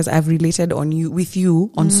episode because I've related with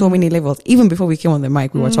you on so many levels. Even before we came on the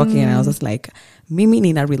mic, we were talking, and I was just like, Mimi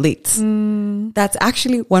Nina relates. That's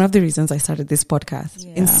actually one of the reasons I started this podcast,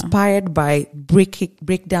 inspired by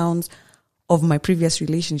breakdowns of my previous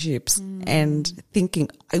relationships and thinking,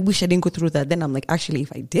 I wish I didn't go through that. Then I'm like, actually,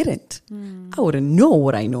 if I didn't, I wouldn't know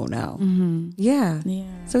what I know now. Yeah.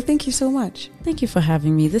 So thank you so much. Thank you for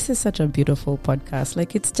having me. This is such a beautiful podcast.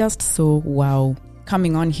 Like, it's just so wow.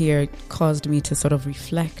 Coming on here caused me to sort of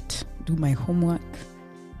reflect, do my homework,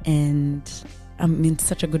 and I'm in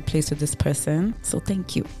such a good place with this person. So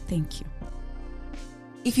thank you. Thank you.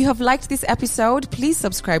 If you have liked this episode, please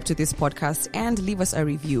subscribe to this podcast and leave us a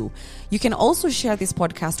review. You can also share this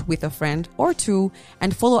podcast with a friend or two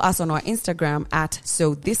and follow us on our Instagram at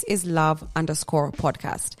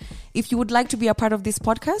 @sothislove_podcast. If you would like to be a part of this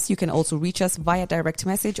podcast, you can also reach us via direct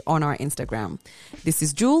message on our Instagram. This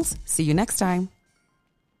is Jules. See you next time.